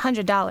cost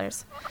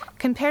 $100,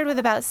 compared with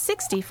about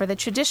 $60 for the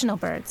traditional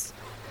birds.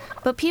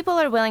 But people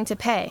are willing to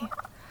pay.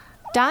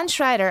 Don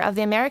Schreider of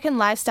the American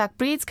Livestock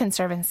Breeds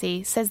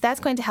Conservancy says that's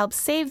going to help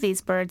save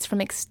these birds from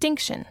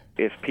extinction.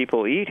 If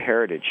people eat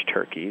heritage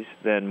turkeys,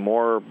 then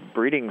more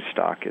breeding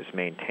stock is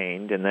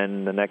maintained, and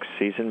then the next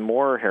season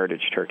more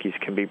heritage turkeys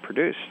can be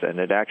produced, and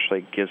it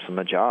actually gives them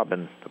a job,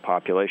 and the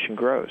population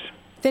grows.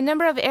 The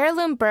number of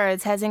heirloom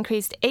birds has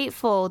increased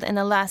 8-fold in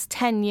the last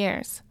 10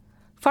 years.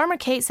 Farmer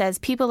Kate says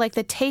people like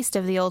the taste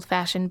of the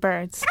old-fashioned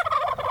birds.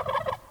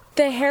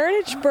 The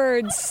heritage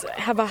birds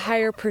have a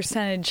higher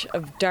percentage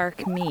of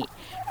dark meat,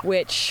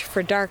 which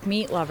for dark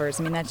meat lovers,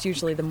 that's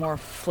usually the more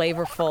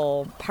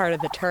flavorful part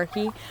of the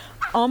turkey.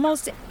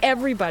 Almost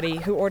everybody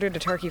who ordered a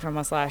turkey from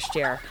us last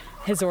year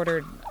has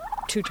ordered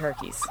 2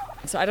 turkeys.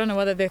 So I don't know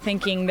whether they're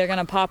thinking they're going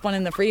to pop one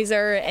in the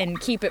freezer and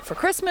keep it for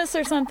Christmas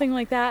or something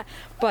like that,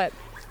 but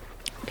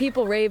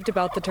people raved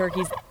about the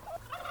turkeys.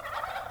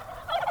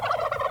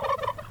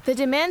 The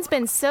demand's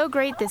been so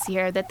great this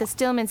year that the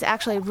Stillmans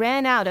actually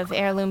ran out of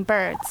heirloom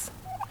birds.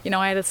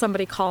 I had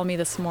somebody call me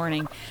this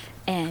morning,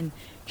 and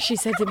she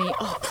said to me,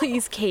 "Oh,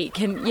 please, Kate,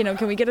 can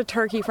we get a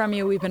turkey from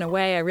you? We've been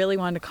away. I really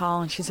wanted to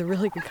call," and she's a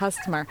really good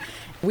customer.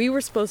 We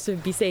were supposed to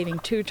be saving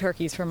 2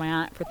 turkeys for my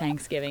aunt for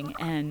Thanksgiving,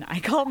 and I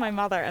called my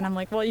mother, and I'm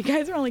like, "Well, you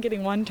guys are only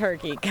getting 1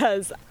 turkey,"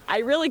 because I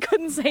really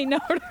couldn't say no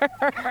to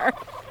her.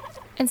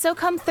 And so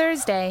come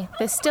Thursday,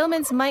 the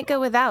Stillmans might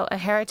go without a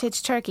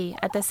heritage turkey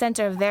at the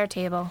center of their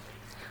table.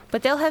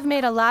 But they'll have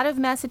made a lot of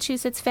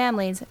Massachusetts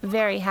families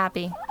very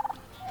happy.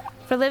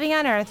 For Living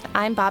on Earth,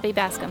 I'm Bobby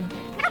Bascom.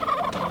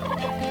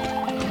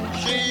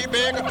 She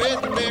make a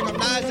biscuit, make 'em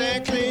nice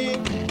and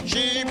clean.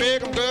 She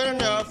make 'em good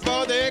enough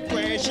for their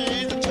queen.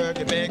 She's a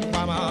turkey big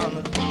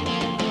woman.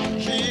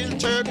 She's a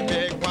turkey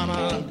big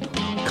woman.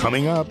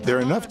 Coming up,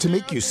 they're enough to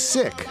make you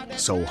sick,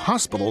 so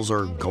hospitals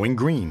are going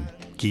green.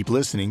 Keep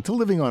listening to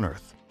Living on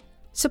Earth.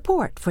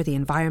 Support for the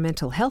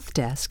Environmental Health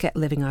Desk at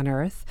Living on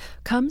Earth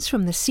comes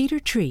from the Cedar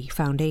Tree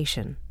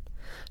Foundation.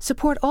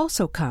 Support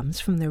also comes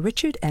from the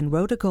Richard and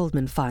Rhoda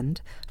Goldman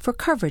Fund for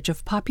coverage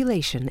of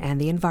population and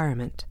the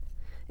environment,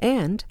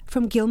 and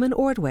from Gilman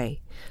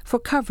Ordway for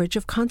coverage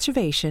of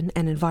conservation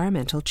and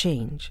environmental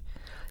change.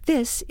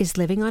 This is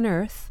Living on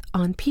Earth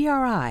on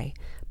PRI,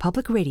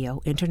 Public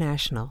Radio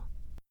International.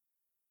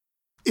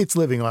 It's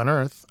Living on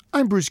Earth.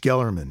 I'm Bruce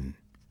Gellerman.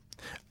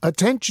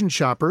 Attention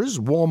shoppers,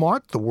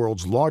 Wal-Mart, the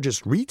world's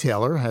largest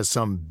retailer, has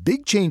some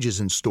big changes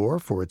in store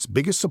for its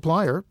biggest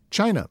supplier,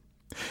 China.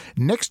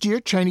 Next year,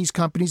 Chinese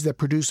companies that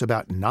produce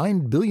about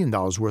 $9 billion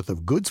worth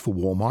of goods for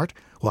Wal-Mart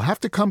will have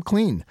to come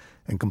clean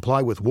and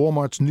comply with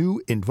Wal-Mart's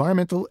new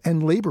environmental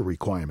and labor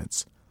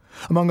requirements.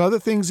 Among other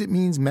things, it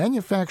means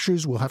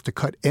manufacturers will have to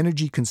cut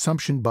energy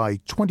consumption by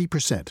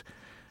 20%.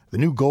 The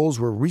new goals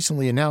were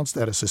recently announced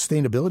at a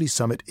sustainability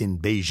summit in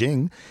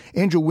Beijing.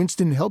 Andrew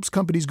Winston helps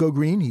companies go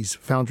green. He's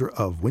founder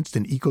of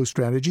Winston Eco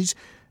Strategies,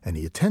 and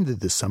he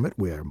attended the summit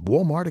where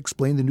Walmart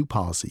explained the new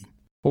policy.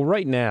 Well,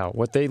 right now,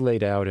 what they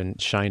laid out in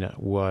China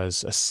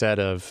was a set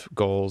of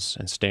goals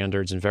and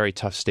standards and very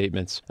tough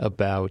statements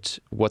about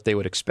what they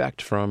would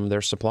expect from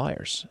their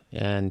suppliers.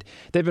 And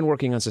they've been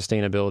working on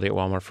sustainability at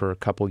Walmart for a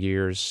couple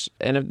years,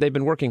 and they've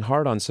been working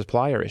hard on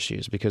supplier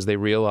issues because they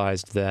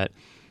realized that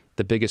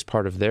the biggest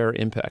part of their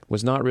impact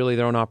was not really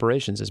their own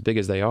operations, as big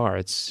as they are.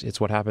 It's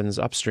what happens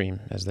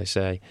upstream, as they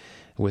say,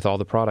 with all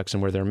the products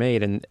and where they're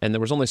made. And there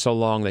was only so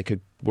long they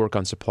could work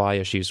on supply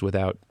issues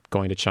without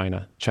going to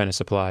China. China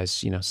supplies,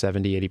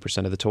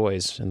 70-80% of the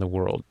toys in the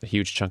world, a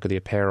huge chunk of the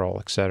apparel,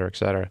 et cetera, et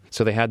cetera.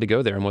 So they had to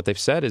go there. And what they've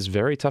said is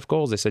very tough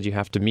goals. They said you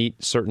have to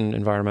meet certain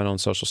environmental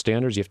and social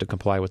standards. You have to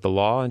comply with the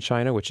law in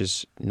China, which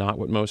is not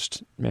what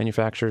most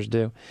manufacturers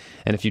do.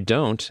 And if you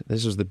don't,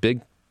 this was the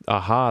big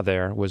aha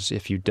there, was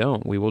if you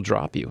don't, we will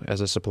drop you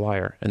as a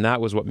supplier. And that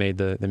was what made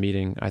the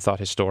meeting, I thought,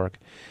 historic,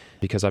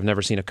 because I've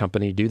never seen a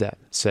company do that,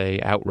 say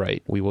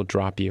outright, we will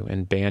drop you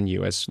and ban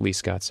you, as Lee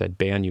Scott said,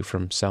 ban you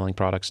from selling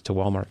products to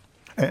Walmart.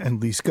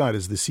 And Lee Scott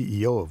is the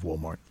CEO of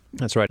Walmart.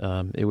 That's right.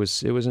 It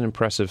was an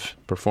impressive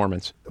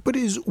performance. But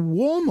is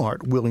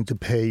Walmart willing to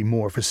pay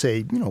more for,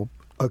 say,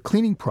 a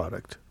cleaning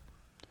product?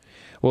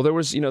 Well, there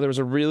was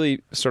a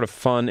really sort of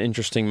fun,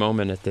 interesting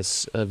moment at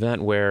this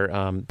event where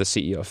the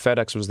CEO of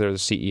FedEx was there, the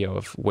CEO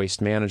of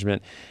Waste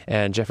Management,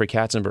 and Jeffrey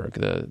Katzenberg,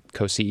 the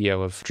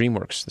co-CEO of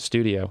DreamWorks, the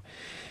studio,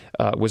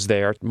 was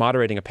there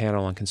moderating a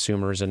panel on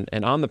consumers.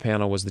 And on the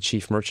panel was the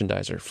chief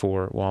merchandiser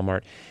for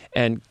Wal-Mart.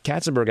 And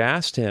Katzenberg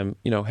asked him,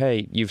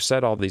 hey, you've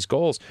set all these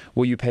goals.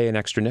 Will you pay an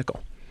extra nickel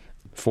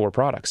for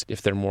products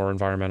if they're more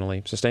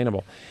environmentally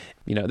sustainable?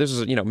 This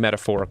is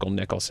metaphorical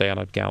nickel, say on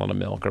a gallon of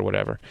milk or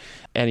whatever.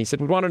 And he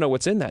said, we want to know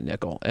what's in that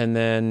nickel. And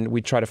then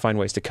we try to find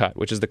ways to cut,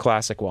 which is the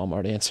classic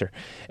Walmart answer.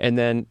 And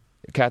then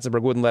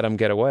Katzenberg wouldn't let him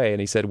get away. And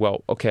he said,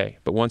 well, okay,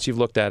 but once you've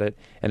looked at it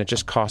and it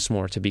just costs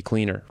more to be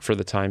cleaner for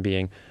the time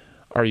being,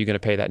 are you going to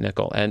pay that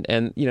nickel? And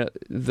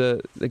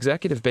the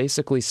executive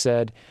basically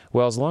said,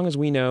 well, as long as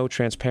we know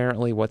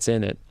transparently what's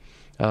in it,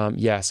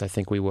 yes, I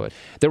think we would.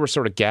 There were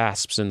sort of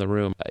gasps in the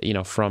room,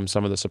 from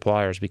some of the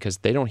suppliers because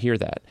they don't hear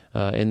that.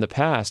 In the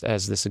past,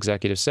 as this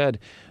executive said,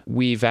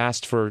 we've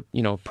asked for,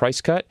 price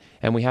cut,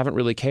 and we haven't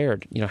really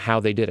cared, how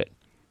they did it.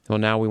 Well,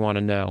 now we want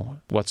to know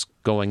what's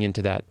going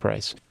into that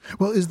price.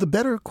 Well, is the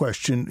better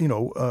question,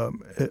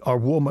 are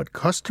Walmart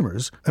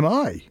customers, am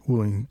I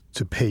willing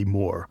to pay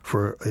more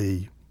for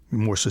a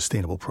more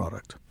sustainable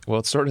product? Well,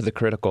 it's sort of the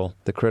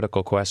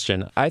critical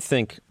question. I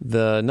think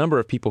the number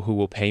of people who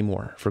will pay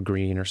more for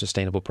green or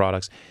sustainable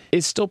products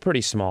is still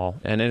pretty small,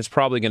 and it's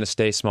probably going to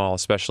stay small,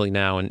 especially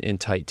now in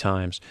tight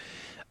times.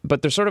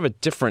 But there's sort of a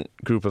different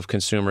group of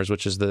consumers,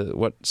 which is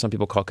what some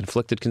people call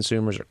conflicted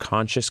consumers or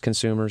conscious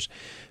consumers,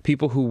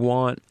 people who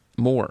want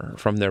more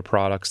from their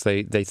products.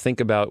 They think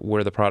about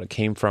where the product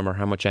came from or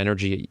how much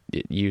energy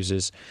it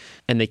uses,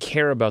 and they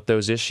care about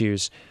those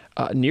issues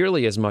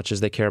nearly as much as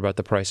they care about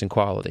the price and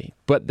quality.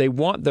 But they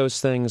want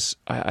those things,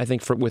 I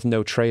think, with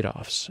no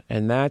trade-offs.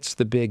 And that's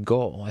the big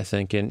goal, I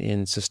think,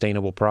 in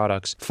sustainable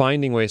products,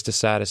 finding ways to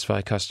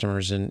satisfy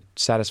customers and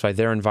satisfy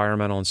their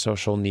environmental and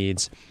social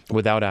needs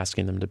without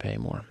asking them to pay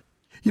more.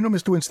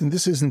 Mr. Winston,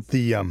 this isn't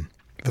the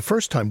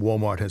first time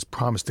Walmart has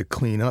promised to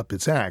clean up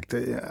its act.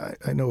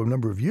 I know a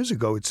number of years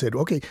ago it said,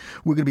 okay,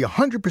 we're going to be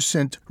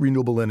 100%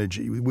 renewable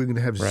energy. We're going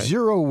to have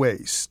zero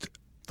waste.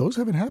 Those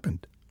haven't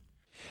happened.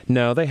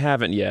 No, they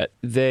haven't yet.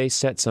 They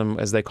set some,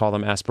 as they call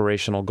them,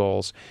 aspirational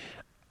goals.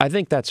 I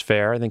think that's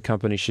fair. I think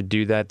companies should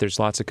do that. There's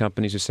lots of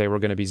companies who say we're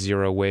going to be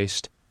zero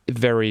waste.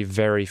 Very,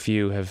 very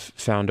few have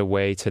found a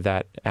way to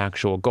that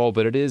actual goal,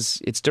 but it's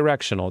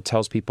directional. It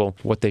tells people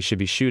what they should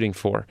be shooting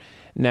for.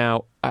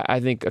 Now, I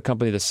think a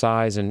company the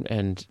size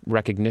and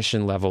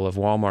recognition level of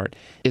Walmart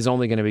is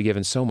only going to be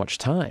given so much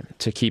time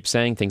to keep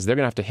saying things. They're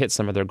going to have to hit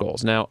some of their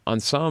goals. Now, on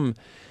some,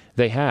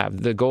 they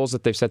have. The goals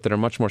that they've set that are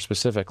much more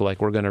specific, like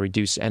we're going to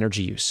reduce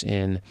energy use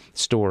in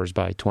stores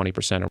by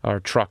 20%, or our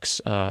trucks,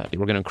 we're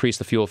going to increase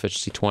the fuel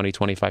efficiency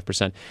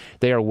 25%.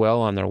 They are well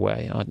on their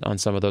way on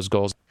some of those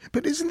goals.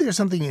 But isn't there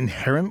something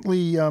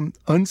inherently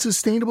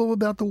unsustainable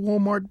about the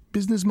Walmart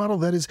business model?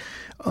 That is,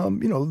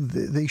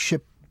 they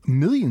ship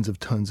millions of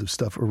tons of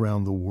stuff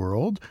around the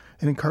world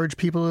and encourage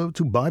people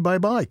to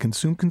buy,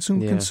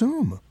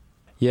 consume.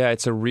 Yeah,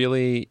 it's a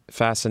really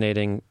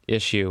fascinating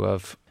issue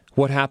of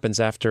what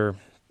happens after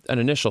an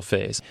initial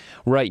phase.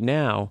 Right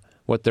now,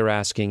 what they're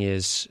asking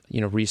is,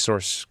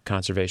 resource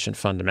conservation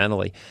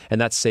fundamentally, and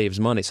that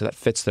saves money, so that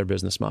fits their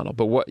business model.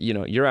 But what,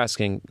 you're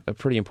asking a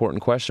pretty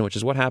important question, which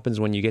is what happens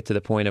when you get to the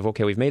point of,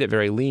 okay, we've made it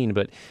very lean,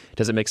 but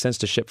does it make sense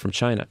to ship from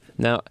China?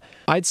 Now,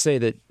 I'd say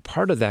that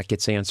part of that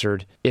gets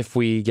answered if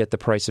we get the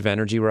price of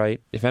energy right.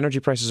 If energy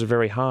prices are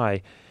very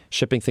high,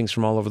 shipping things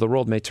from all over the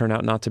world may turn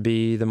out not to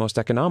be the most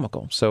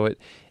economical. So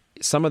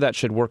some of that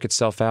should work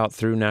itself out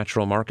through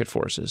natural market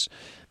forces.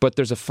 But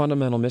there's a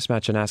fundamental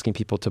mismatch in asking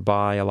people to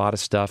buy a lot of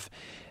stuff.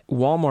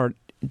 Walmart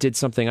did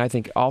something, I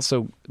think,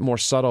 also more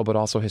subtle but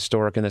also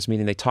historic in this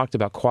meeting. They talked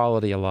about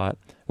quality a lot,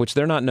 which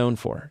they're not known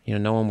for.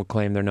 No one would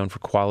claim they're known for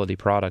quality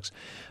products.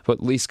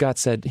 But Lee Scott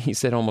said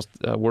almost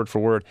word for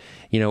word,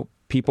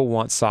 people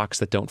want socks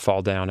that don't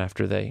fall down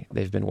after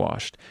they've been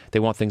washed. They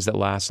want things that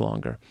last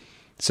longer.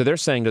 So they're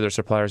saying to their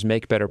suppliers,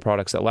 make better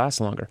products that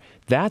last longer.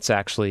 That's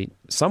actually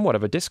somewhat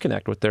of a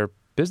disconnect with their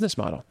business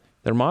model.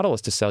 Their model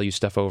is to sell you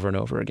stuff over and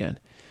over again.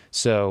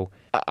 So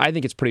I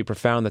think it's pretty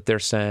profound that they're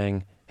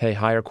saying, hey,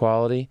 higher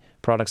quality,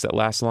 products that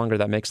last longer,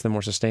 that makes them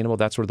more sustainable.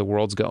 That's where the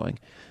world's going.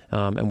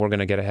 And we're going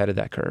to get ahead of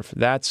that curve.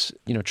 That's,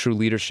 true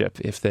leadership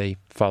if they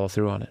follow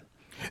through on it.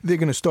 They're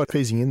going to start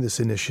phasing in this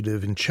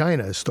initiative in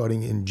China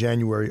starting in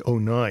January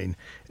 2009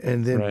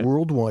 and then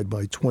worldwide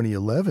by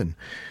 2011.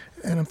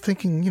 And I'm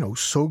thinking,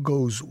 so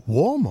goes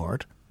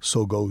Walmart,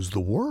 so goes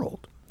the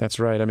world. That's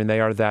right. I mean, they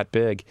are that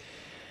big.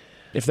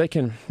 If they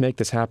can make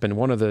this happen,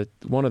 one of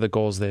the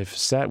goals they've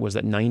set was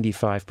that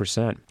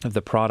 95% of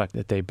the product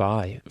that they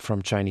buy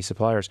from Chinese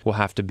suppliers will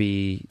have to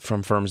be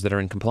from firms that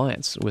are in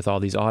compliance with all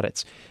these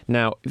audits.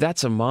 Now,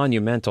 that's a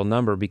monumental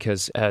number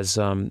because, as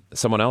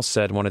someone else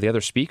said, one of the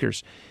other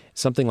speakers,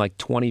 something like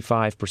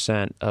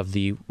 25% of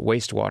the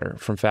wastewater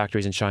from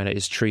factories in China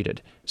is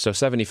treated. So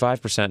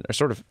 75% are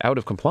sort of out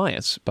of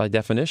compliance by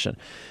definition.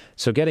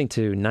 So getting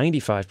to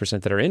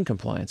 95% that are in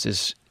compliance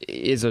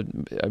is a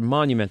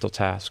monumental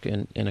task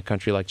in a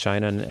country like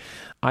China. And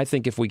I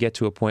think if we get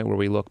to a point where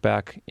we look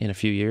back in a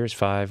few years,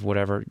 5,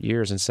 whatever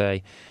years, and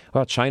say,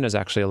 well, China's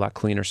actually a lot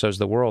cleaner, so's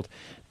the world,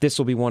 this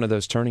will be one of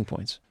those turning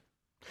points.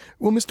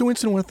 Well, Mr.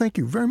 Winston, I want to thank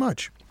you very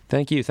much.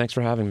 Thank you. Thanks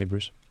for having me,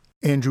 Bruce.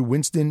 Andrew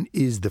Winston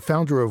is the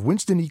founder of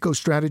Winston Eco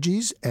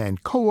Strategies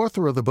and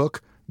co-author of the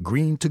book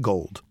Green to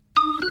Gold.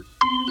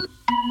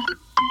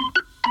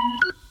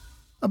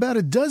 About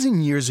a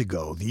dozen years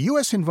ago, the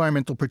U.S.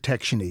 Environmental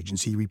Protection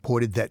Agency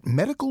reported that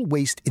medical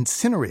waste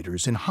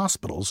incinerators in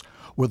hospitals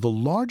were the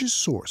largest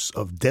source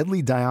of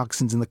deadly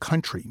dioxins in the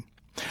country.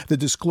 The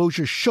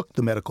disclosure shook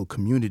the medical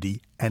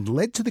community and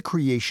led to the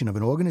creation of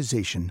an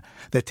organization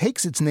that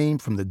takes its name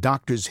from the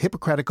doctor's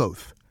Hippocratic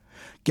Oath.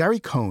 Gary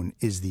Cohn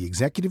is the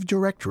executive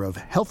director of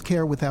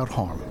Healthcare Without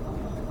Harm.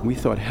 We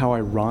thought how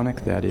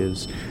ironic that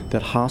is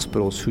that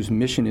hospitals whose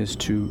mission is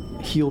to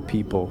heal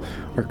people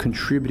are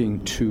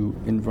contributing to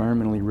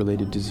environmentally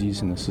related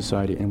disease in the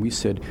society. And we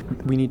said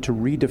we need to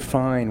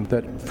redefine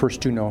that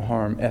first do no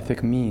harm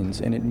ethic means,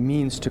 and it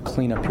means to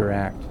clean up your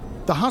act.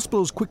 The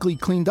hospitals quickly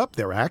cleaned up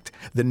their act.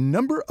 The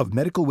number of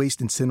medical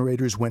waste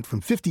incinerators went from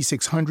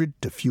 5,600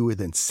 to fewer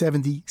than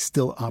 70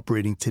 still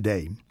operating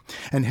today.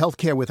 And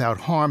Healthcare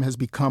Without Harm has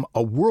become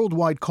a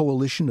worldwide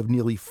coalition of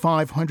nearly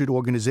 500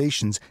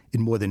 organizations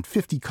in more than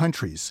 50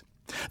 countries.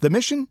 The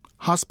mission?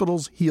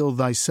 Hospitals Heal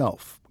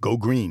Thyself. Go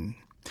Green.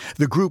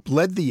 The group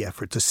led the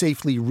effort to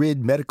safely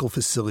rid medical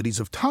facilities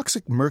of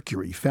toxic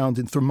mercury found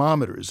in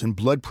thermometers and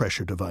blood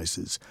pressure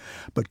devices.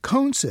 But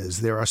Cohn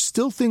says there are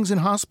still things in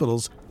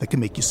hospitals that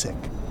can make you sick.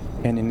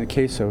 And in the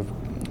case of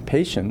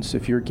patients,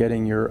 if you're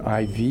getting your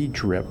IV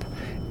drip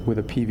with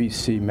a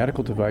PVC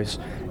medical device,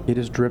 it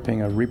is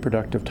dripping a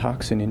reproductive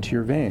toxin into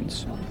your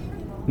veins.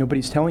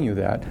 Nobody's telling you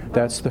that.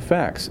 That's the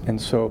facts.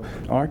 And so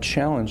our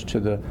challenge to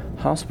the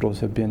hospitals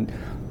have been,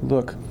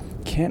 look,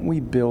 can't we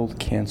build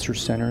cancer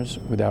centers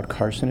without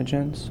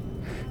carcinogens?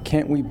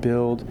 Can't we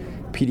build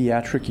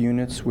pediatric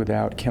units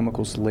without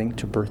chemicals linked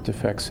to birth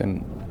defects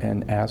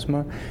and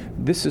asthma?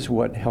 This is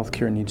what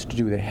healthcare needs to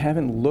do. They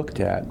haven't looked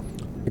at,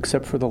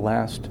 except for the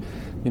last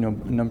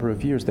number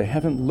of years, they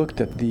haven't looked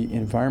at the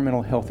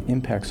environmental health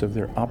impacts of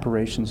their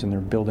operations and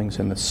their buildings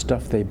and the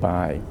stuff they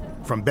buy.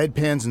 From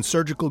bedpans and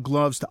surgical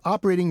gloves to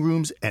operating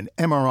rooms and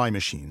MRI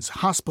machines,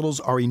 hospitals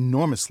are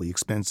enormously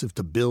expensive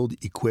to build,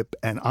 equip,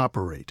 and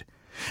operate.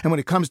 And when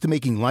it comes to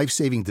making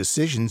life-saving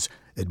decisions,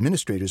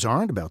 administrators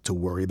aren't about to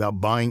worry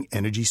about buying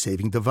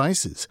energy-saving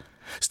devices.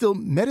 Still,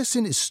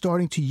 medicine is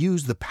starting to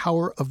use the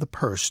power of the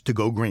purse to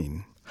go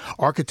green.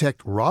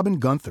 Architect Robin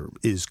Gunther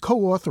is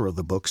co-author of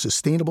the book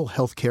Sustainable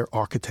Healthcare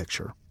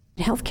Architecture.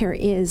 Healthcare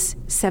is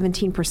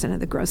 17% of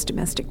the gross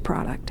domestic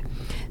product.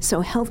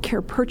 So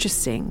healthcare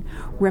purchasing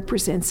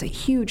represents a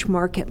huge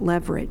market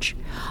leverage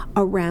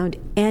around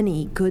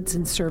any goods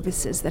and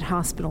services that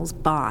hospitals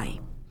buy.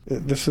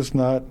 This is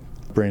not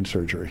brain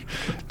surgery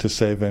to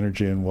save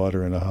energy and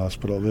water in a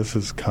hospital. This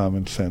is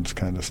common sense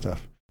kind of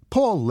stuff.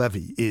 Paul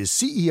Levy is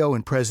CEO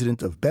and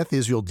president of Beth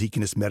Israel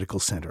Deaconess Medical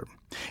Center.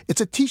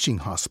 It's a teaching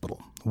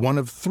hospital, one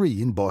of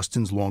 3 in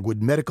Boston's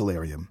Longwood medical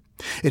area.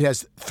 It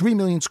has 3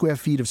 million square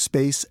feet of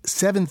space,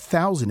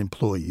 7,000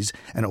 employees,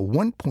 and a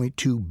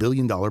 $1.2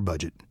 billion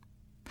budget.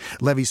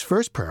 Levy's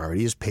first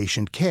priority is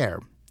patient care.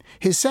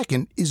 His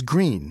second is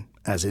green,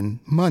 as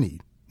in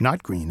money,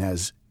 not green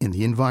as in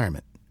the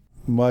environment.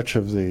 Much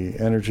of the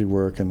energy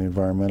work and the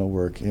environmental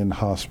work in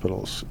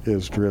hospitals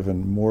is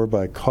driven more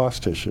by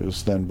cost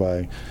issues than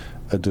by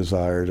a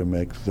desire to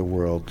make the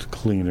world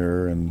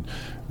cleaner and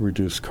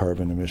reduce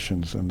carbon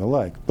emissions and the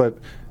like. But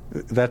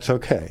that's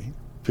okay,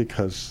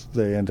 because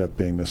they end up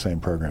being the same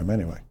program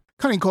anyway.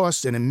 Cutting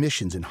costs and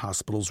emissions in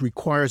hospitals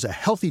requires a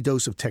healthy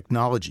dose of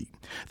technology.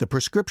 The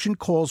prescription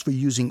calls for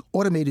using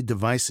automated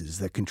devices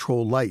that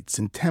control lights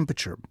and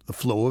temperature, the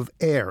flow of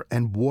air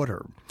and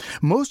water.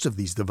 Most of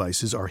these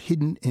devices are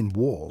hidden in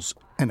walls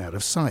and out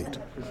of sight.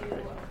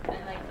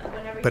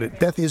 But at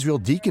Beth Israel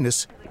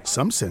Deaconess,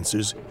 some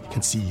sensors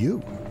can see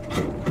you.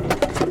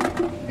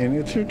 And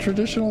it's your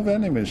traditional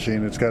vending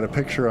machine. It's got a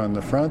picture on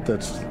the front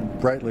that's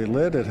brightly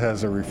lit. It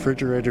has a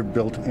refrigerator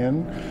built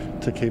in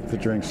to keep the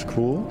drinks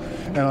cool.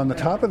 And on the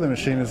top of the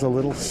machine is a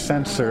little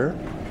sensor.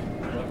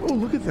 Oh,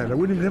 look at that. I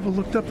wouldn't have ever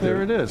looked up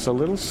there. There it is, a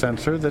little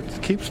sensor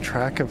that keeps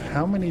track of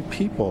how many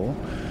people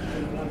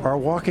are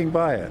walking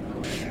by it.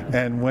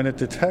 And when it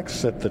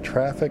detects that the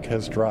traffic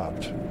has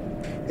dropped,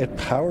 it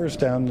powers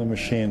down the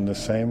machine the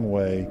same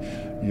way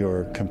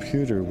your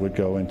computer would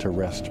go into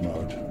rest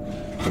mode.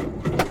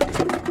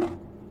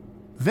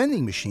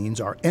 Vending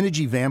machines are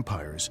energy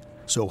vampires,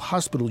 so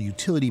hospital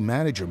utility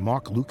manager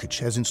Mark Lukic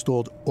has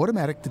installed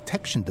automatic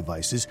detection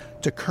devices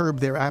to curb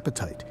their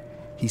appetite.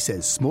 He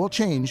says small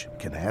change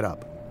can add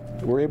up.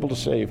 We're able to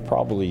save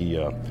probably,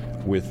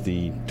 with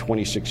the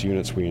 26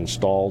 units we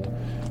installed,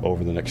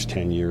 over the next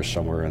 10 years,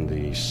 somewhere in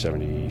the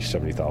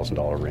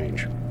 $70,000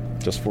 range,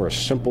 just for a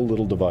simple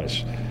little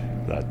device.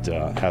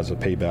 that has a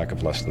payback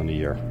of less than a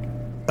year.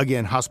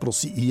 Again, hospital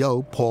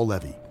CEO Paul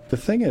Levy. The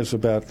thing is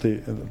about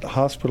the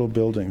hospital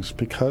buildings,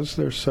 because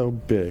they're so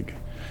big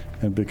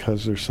and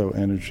because they're so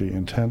energy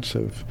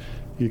intensive,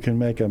 you can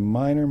make a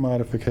minor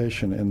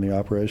modification in the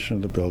operation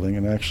of the building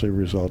and actually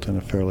result in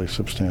a fairly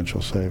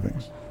substantial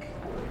savings.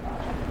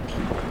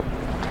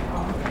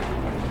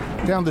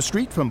 Down the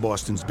street from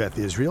Boston's Beth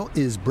Israel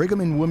is Brigham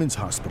and Women's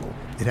Hospital.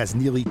 It has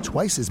nearly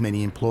twice as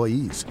many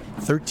employees,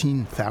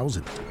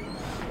 13,000.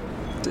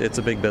 It's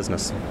a big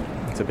business.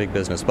 It's a big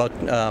business. About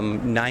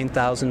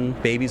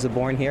 9,000 babies are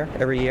born here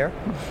every year,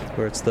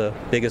 where it's the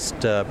biggest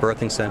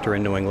birthing center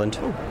in New England,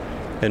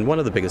 and one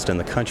of the biggest in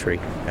the country,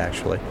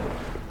 actually.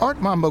 Art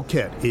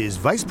Moquette is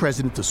Vice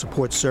President of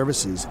Support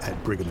Services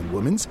at Brigham and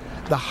Women's.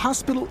 The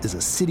hospital is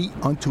a city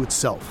unto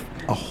itself.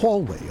 A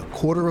hallway a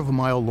quarter of a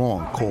mile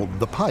long called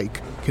The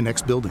Pike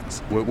connects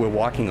buildings. We're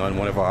working on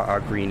one of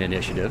our green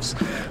initiatives.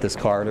 This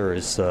corridor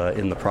is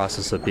in the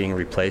process of being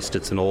replaced.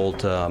 It's an old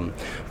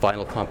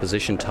vinyl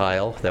composition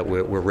tile that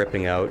we're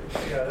ripping out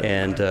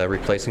and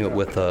replacing it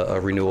with a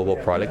renewable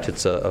product.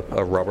 It's a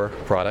rubber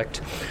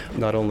product.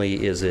 Not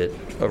only is it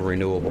a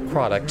renewable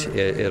product,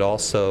 it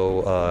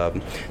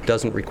also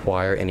doesn't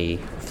require any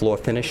floor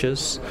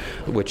finishes,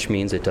 which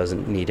means it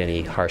doesn't need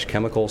any harsh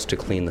chemicals to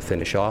clean the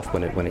finish off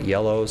when it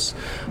yellows.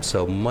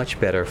 So much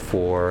better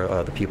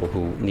for the people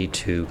who need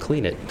to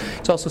clean it.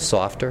 It's also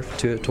softer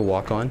to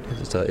walk on.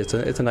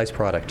 It's a nice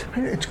product.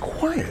 It's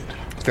quiet.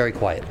 It's very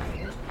quiet.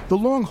 The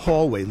long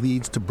hallway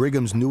leads to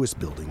Brigham's newest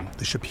building,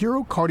 the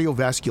Shapiro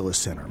Cardiovascular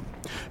Center.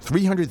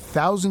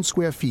 300,000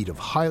 square feet of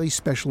highly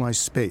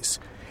specialized space.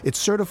 It's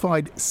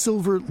certified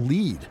Silver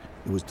LEED.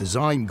 It was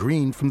designed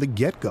green from the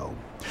get-go.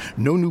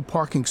 No new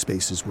parking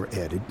spaces were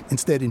added.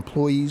 Instead,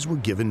 employees were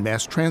given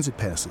mass transit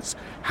passes.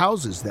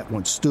 Houses that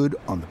once stood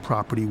on the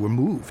property were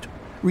moved,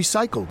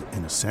 recycled,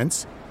 in a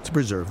sense, to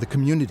preserve the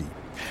community.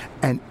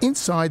 And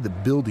inside the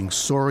building's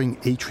soaring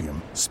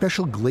atrium,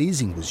 special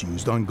glazing was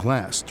used on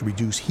glass to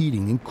reduce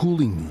heating and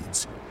cooling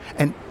needs.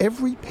 And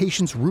every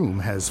patient's room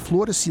has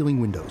floor-to-ceiling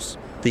windows.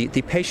 The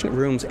patient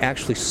rooms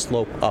actually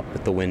slope up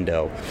at the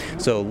window,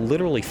 so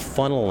literally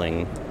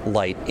funneling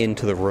light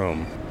into the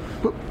room.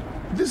 But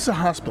this is a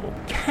hospital.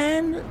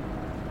 Can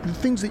the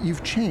things that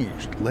you've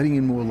changed, letting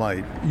in more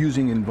light,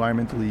 using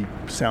environmentally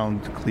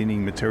sound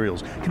cleaning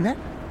materials, can that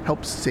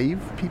help save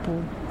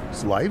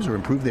people's lives or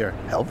improve their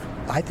health?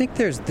 I think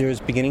there's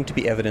beginning to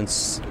be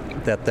evidence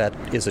that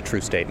is a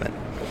true statement.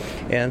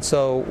 And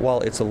so while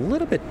it's a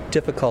little bit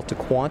difficult to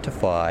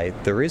quantify,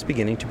 there is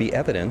beginning to be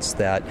evidence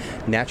that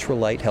natural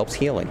light helps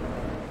healing.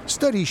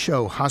 Studies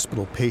show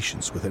hospital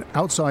patients with an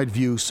outside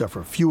view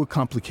suffer fewer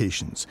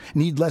complications,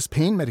 need less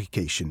pain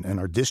medication, and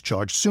are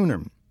discharged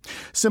sooner.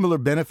 Similar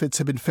benefits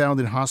have been found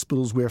in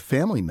hospitals where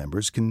family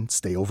members can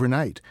stay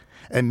overnight.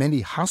 And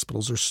many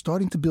hospitals are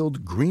starting to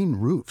build green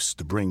roofs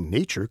to bring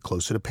nature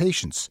closer to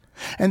patients.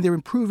 And they're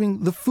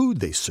improving the food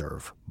they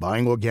serve,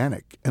 buying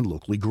organic and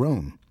locally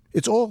grown.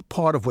 It's all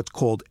part of what's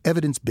called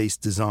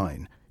evidence-based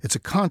design. It's a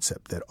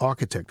concept that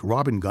architect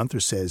Robin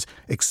Gunther says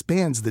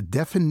expands the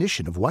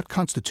definition of what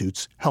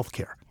constitutes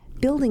healthcare.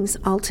 Buildings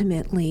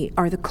ultimately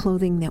are the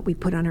clothing that we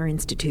put on our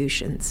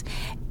institutions.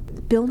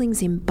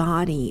 Buildings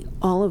embody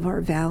all of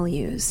our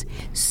values.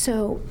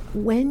 So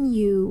when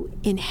you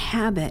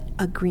inhabit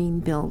a green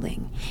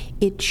building,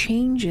 it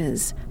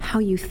changes how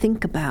you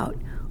think about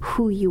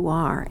who you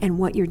are and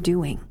what you're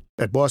doing.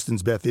 At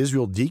Boston's Beth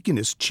Israel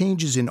Deaconess,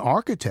 changes in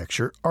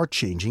architecture are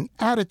changing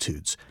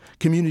attitudes.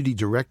 Community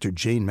Director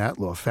Jane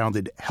Matlaw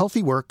founded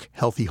Healthy Work,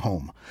 Healthy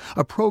Home,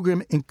 a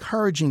program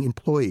encouraging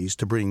employees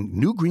to bring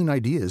new green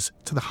ideas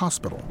to the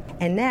hospital.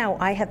 And now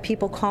I have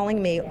people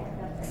calling me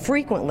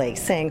frequently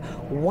saying,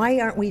 why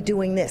aren't we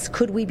doing this?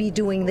 Could we be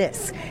doing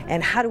this?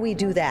 And how do we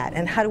do that?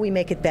 And how do we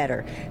make it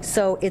better?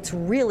 So it's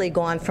really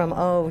gone from,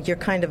 oh, you're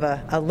kind of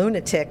a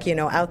lunatic,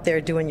 out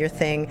there doing your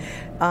thing,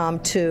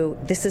 to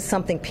this is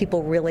something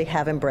people really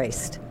have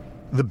embraced.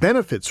 The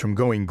benefits from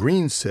going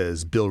green,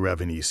 says Bill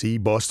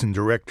Ravanisi, Boston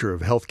Director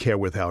of Healthcare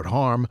Without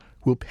Harm,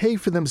 will pay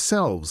for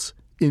themselves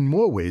in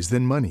more ways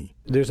than money.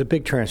 There's a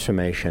big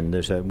transformation.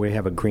 We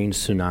have a green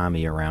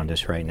tsunami around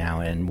us right now,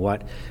 and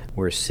what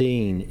we're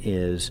seeing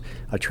is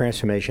a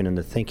transformation in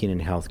the thinking in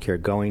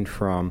healthcare, going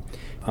from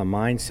a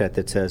mindset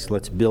that says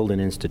let's build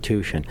an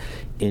institution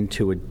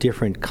into a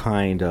different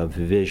kind of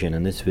vision,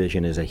 and this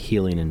vision is a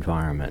healing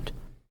environment.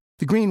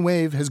 The green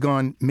wave has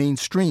gone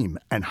mainstream,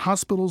 and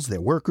hospitals,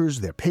 their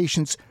workers, their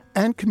patients,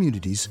 and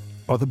communities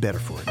are the better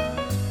for it.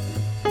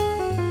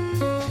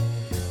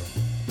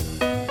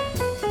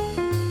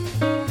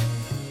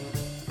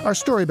 Our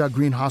story about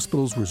green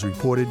hospitals was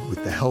reported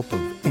with the help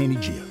of Annie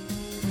Gia.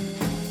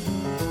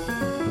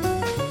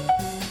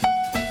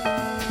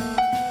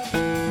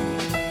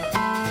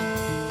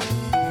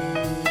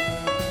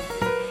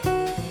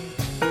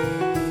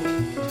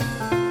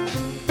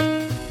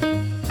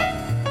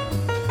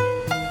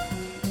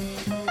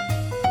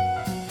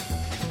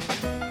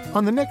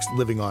 On the next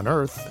Living on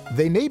Earth,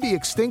 they may be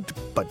extinct,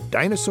 but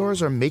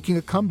dinosaurs are making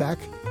a comeback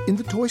in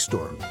the toy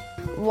store.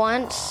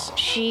 Once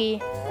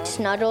she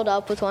snuggled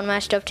up with one of my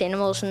stuffed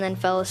animals and then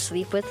fell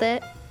asleep with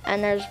it.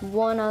 And there's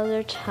one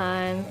other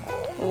time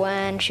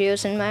when she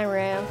was in my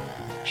room,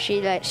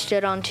 she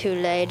stood on two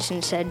legs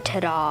and said,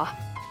 "Ta-da."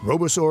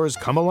 Robosaurs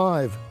come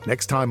alive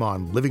next time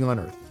on Living on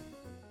Earth.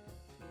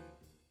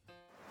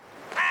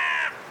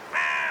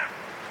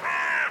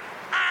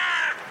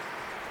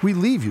 We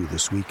leave you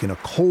this week in a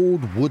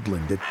cold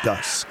woodland at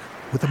dusk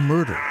with a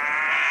murder.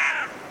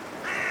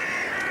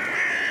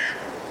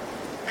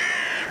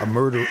 A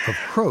murder of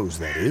crows,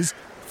 that is.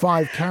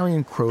 5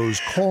 carrion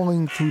crows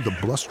calling through the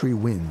blustery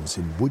winds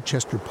in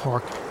Woodchester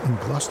Park in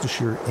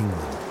Gloucestershire,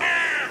 England.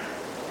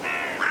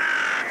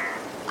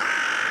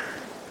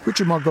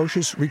 Richard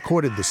Margocius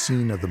recorded the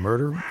scene of the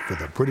murder for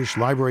the British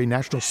Library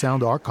National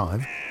Sound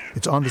Archive.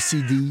 It's on the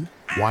CD,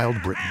 Wild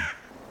Britain.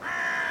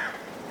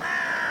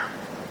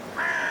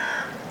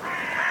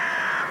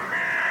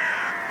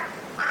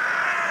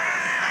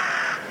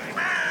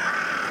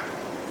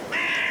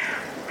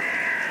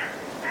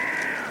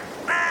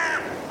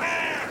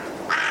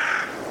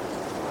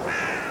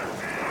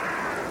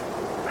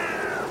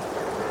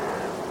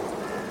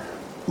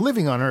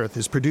 Living on Earth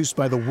is produced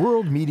by the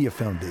World Media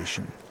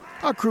Foundation.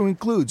 Our crew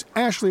includes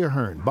Ashley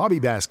Ahern, Bobby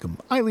Bascom,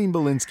 Eileen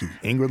Belinsky,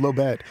 Ingrid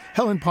Lobet,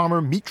 Helen Palmer,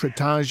 Mitra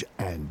Taj,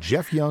 and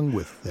Jeff Young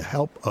with the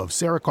help of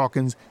Sarah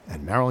Calkins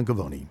and Marilyn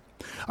Gavoni.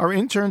 Our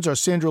interns are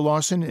Sandra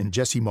Lawson and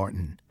Jesse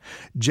Martin.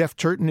 Jeff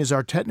Turton is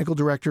our technical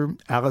director.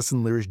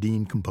 Allison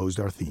Lirish-Dean composed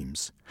our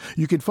themes.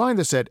 You can find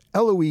us at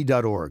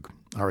LOE.org.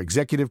 Our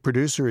executive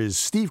producer is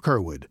Steve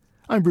Kerwood.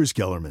 I'm Bruce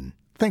Gellerman.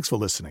 Thanks for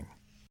listening.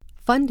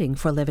 Funding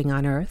for Living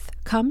on Earth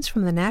comes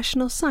from the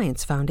National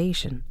Science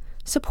Foundation,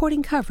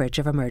 supporting coverage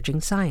of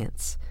emerging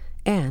science,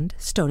 and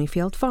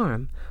Stonyfield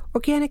Farm,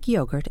 organic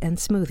yogurt and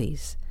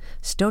smoothies.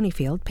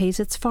 Stonyfield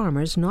pays its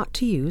farmers not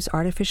to use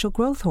artificial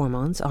growth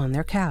hormones on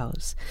their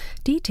cows.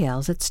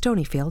 Details at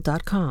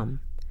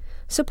stonyfield.com.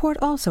 Support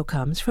also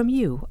comes from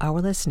you,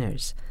 our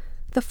listeners,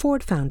 the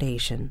Ford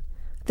Foundation,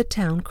 the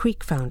Town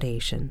Creek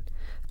Foundation,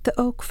 the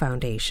Oak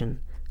Foundation,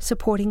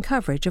 supporting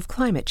coverage of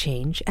climate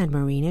change and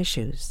marine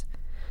issues,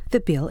 the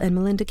Bill and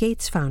Melinda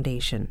Gates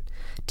Foundation,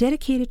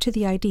 dedicated to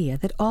the idea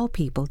that all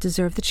people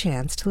deserve the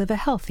chance to live a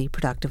healthy,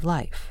 productive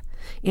life.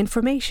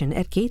 Information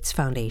at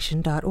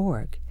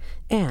gatesfoundation.org.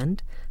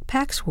 And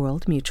Pax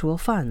World Mutual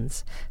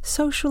Funds,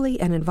 socially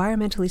and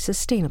environmentally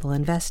sustainable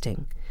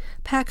investing.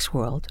 Pax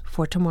World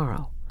for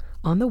tomorrow.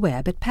 On the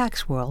web at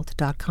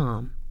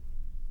paxworld.com.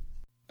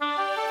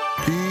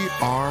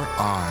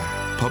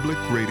 PRI, Public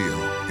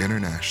Radio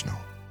International.